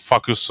them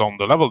focus on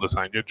the level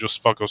design. They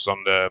just focus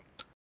on the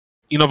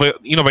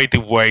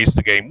innovative ways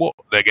the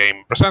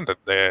game presented,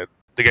 the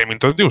game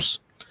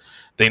introduced,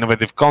 the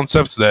innovative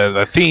concepts,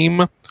 the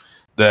theme,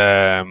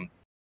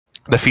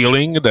 the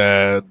feeling,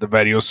 the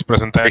various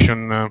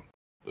presentation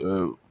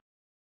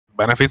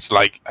benefits,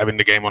 like having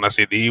the game on a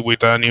CD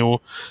with a new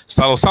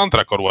style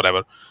soundtrack or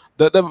whatever.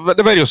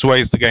 The various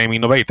ways the game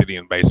innovated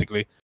in,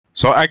 basically.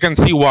 So I can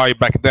see why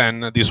back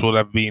then this would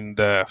have been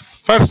the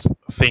first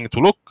thing to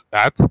look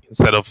at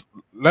instead of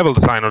level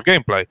design or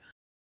gameplay.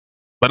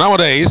 But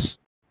nowadays,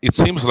 it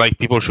seems like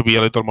people should be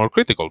a little more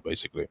critical,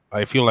 basically.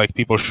 I feel like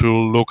people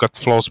should look at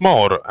flaws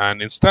more,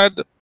 and instead,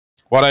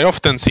 what I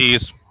often see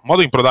is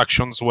modding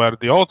productions where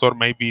the author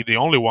may be the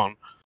only one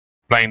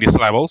playing these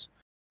levels,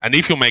 and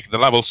if you make the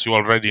levels, you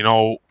already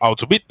know how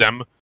to beat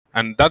them,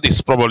 and that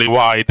is probably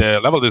why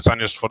the level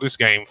designers for this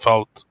game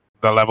felt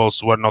the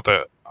levels were not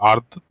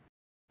hard,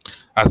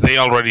 as they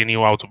already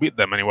knew how to beat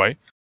them anyway.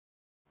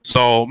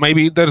 So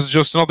maybe there's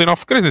just not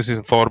enough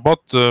criticism for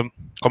both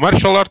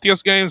commercial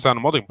RTS games and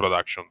modding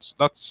productions.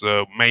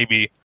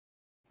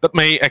 That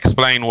may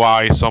explain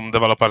why some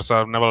developers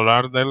have never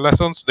learned their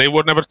lessons. They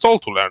were never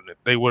told to learn it.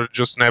 They were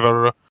just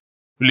never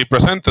really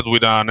presented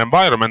with an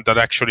environment that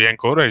actually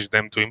encouraged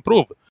them to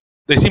improve.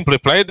 They simply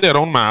played their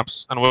own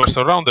maps and were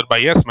surrounded by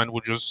yes men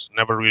who just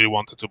never really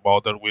wanted to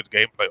bother with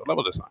gameplay or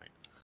level design.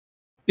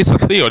 It's a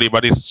theory,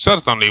 but it's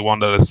certainly one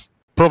that is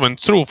proven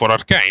true for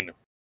Arcane.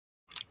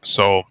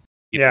 So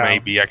it may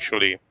be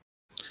actually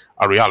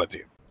a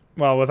reality.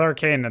 Well, with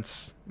Arcane,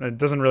 it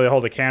doesn't really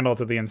hold a candle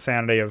to the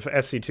insanity of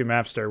SC2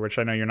 Mapster, which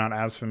I know you're not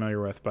as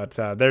familiar with, but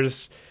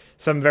there's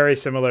some very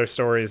similar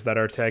stories that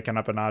are taken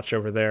up a notch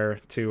over there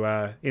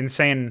to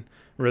insane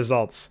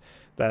results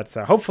that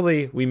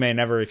hopefully we may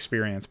never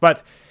experience.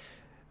 But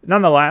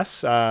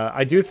nonetheless,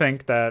 I do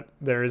think that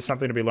there is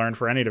something to be learned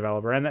for any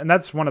developer, and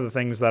that's one of the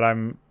things that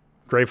I'm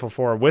grateful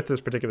for with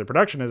this particular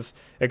production is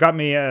it got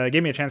me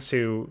gave me a chance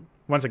to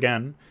once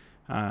again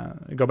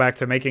go back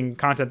to making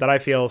content that I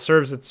feel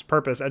serves its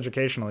purpose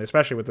educationally,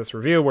 especially with this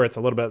review where it's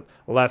a little bit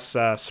less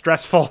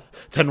stressful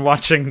than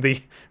watching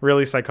the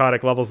really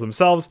psychotic levels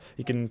themselves.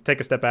 You can take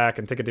a step back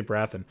and take a deep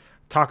breath and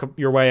talk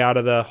your way out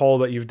of the hole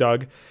that you've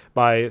dug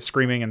by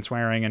screaming and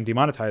swearing and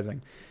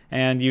demonetizing.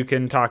 And you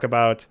can talk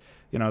about,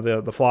 you know,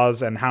 the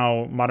flaws and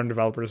how modern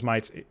developers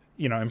might,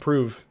 you know,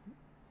 improve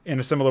in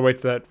a similar way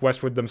that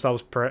Westwood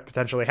themselves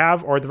potentially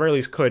have, or at the very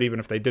least could, even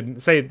if they didn't.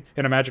 Say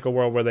in a magical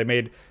world where they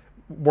made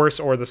worse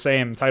or the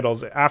same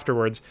titles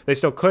afterwards, they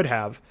still could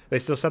have. They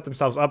still set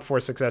themselves up for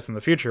success in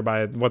the future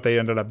by what they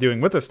ended up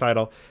doing with this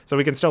title. So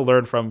we can still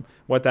learn from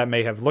what that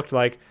may have looked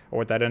like, or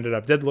what that ended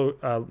up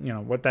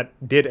what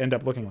that did end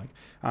up looking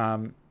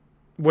like.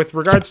 With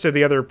regards to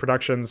the other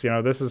productions, you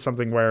know, this is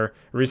something where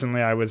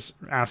recently I was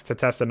asked to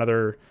test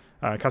another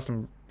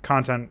custom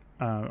content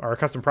or a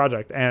custom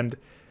project, and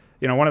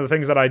you know, one of the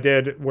things that I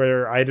did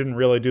where I didn't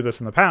really do this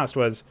in the past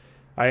was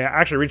I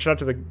actually reached out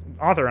to the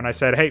author and I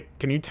said, hey,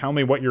 can you tell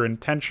me what your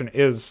intention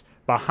is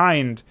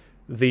behind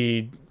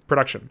the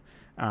production?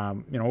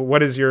 You know,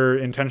 what is your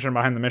intention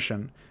behind the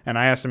mission? And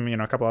I asked him, you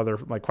know, a couple other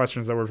like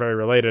questions that were very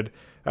related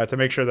to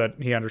make sure that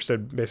he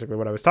understood basically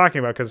what I was talking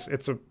about, because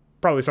it's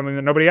probably something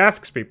that nobody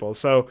asks people.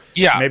 So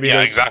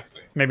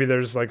exactly. Maybe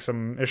there's like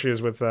some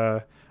issues with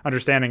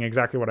understanding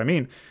exactly what I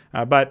mean.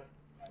 But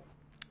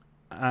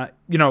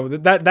you know,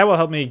 that will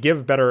help me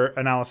give better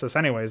analysis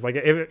anyways. Like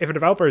if a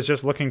developer is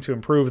just looking to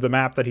improve the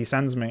map that he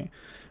sends me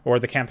or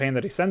the campaign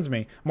that he sends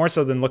me, more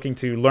so than looking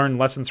to learn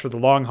lessons for the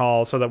long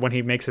haul so that when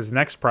he makes his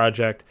next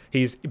project,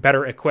 he's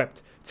better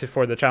equipped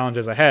for the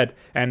challenges ahead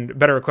and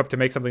better equipped to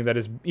make something that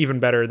is even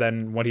better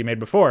than what he made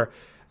before.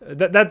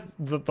 That's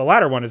the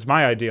latter one is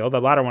my ideal.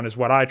 The latter one is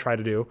what I try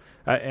to do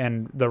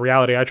and the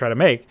reality I try to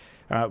make.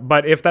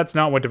 But if that's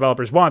not what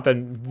developers want,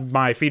 then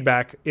my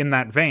feedback in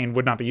that vein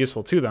would not be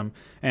useful to them.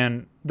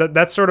 And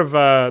that's sort of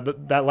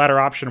that latter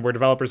option where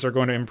developers are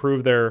going to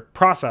improve their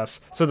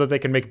process so that they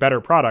can make better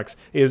products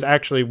is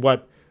actually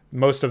what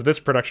most of this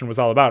production was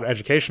all about,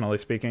 educationally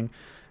speaking.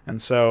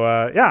 And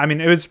so, yeah, I mean,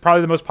 it was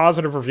probably the most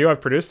positive review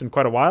I've produced in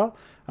quite a while.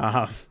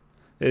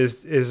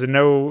 Is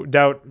no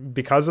doubt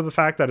because of the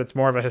fact that it's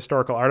more of a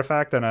historical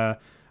artifact than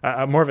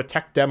more of a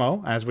tech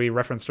demo, as we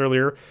referenced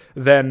earlier,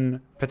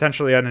 than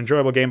potentially an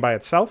enjoyable game by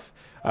itself.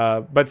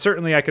 But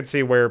certainly I could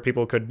see where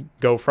people could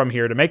go from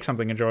here to make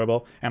something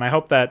enjoyable, and I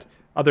hope that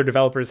other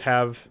developers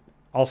have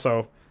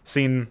also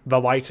seen the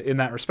light in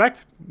that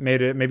respect.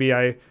 Maybe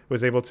I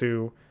was able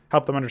to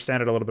help them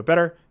understand it a little bit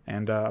better,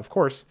 and of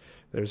course,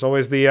 there's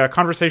always the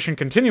conversation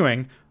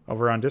continuing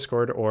over on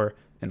Discord or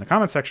in the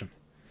comment section.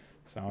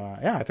 So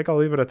yeah, I think I'll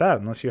leave it at that,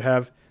 unless you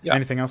have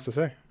anything else to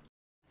say.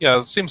 Yeah,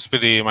 it seems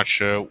pretty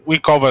much... we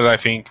covered, I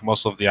think,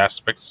 most of the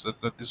aspects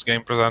that this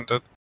game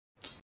presented.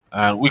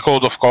 And we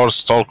could, of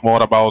course, talk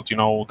more about, you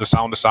know, the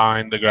sound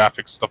design, the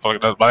graphics, stuff like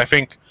that. But I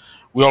think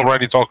we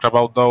already talked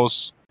about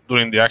those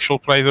during the actual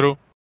playthrough.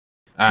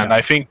 And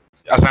I think,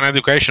 as an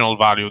educational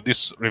value,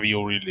 this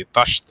review really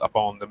touched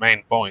upon the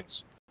main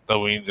points that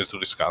we needed to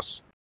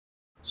discuss.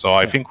 So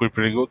I think we're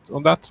pretty good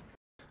on that.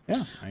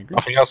 Yeah, I agree.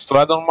 Nothing else to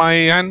add on my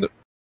end.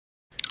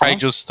 I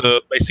just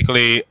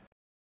basically...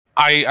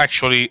 I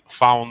actually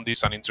found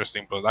this an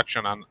interesting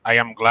production, and I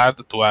am glad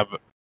to have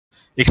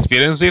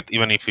experienced it,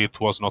 even if it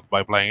was not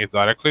by playing it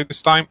directly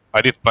this time.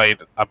 I did play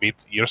it a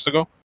bit years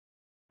ago,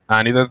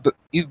 and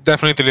it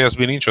definitely has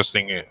been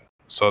interesting.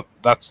 So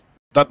that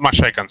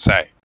much I can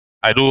say.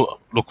 I do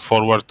look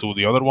forward to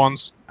the other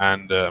ones,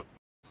 and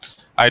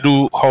I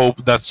do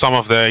hope that some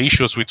of the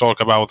issues we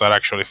talk about are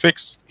actually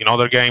fixed in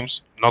other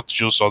games, not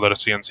just other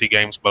CNC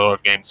games, but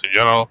other games in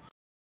general,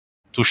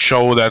 to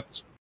show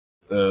that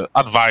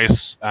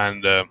advice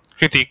and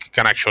critique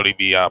can actually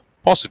be a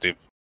positive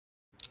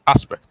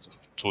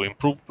aspect to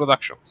improve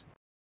productions.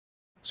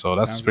 So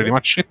that's pretty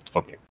much it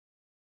for me.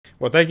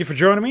 Well, thank you for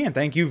joining me, and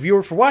thank you,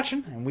 viewer, for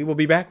watching, and we will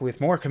be back with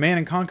more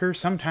Command & Conquer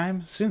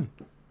sometime soon.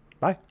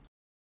 Bye.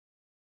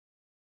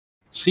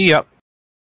 See ya.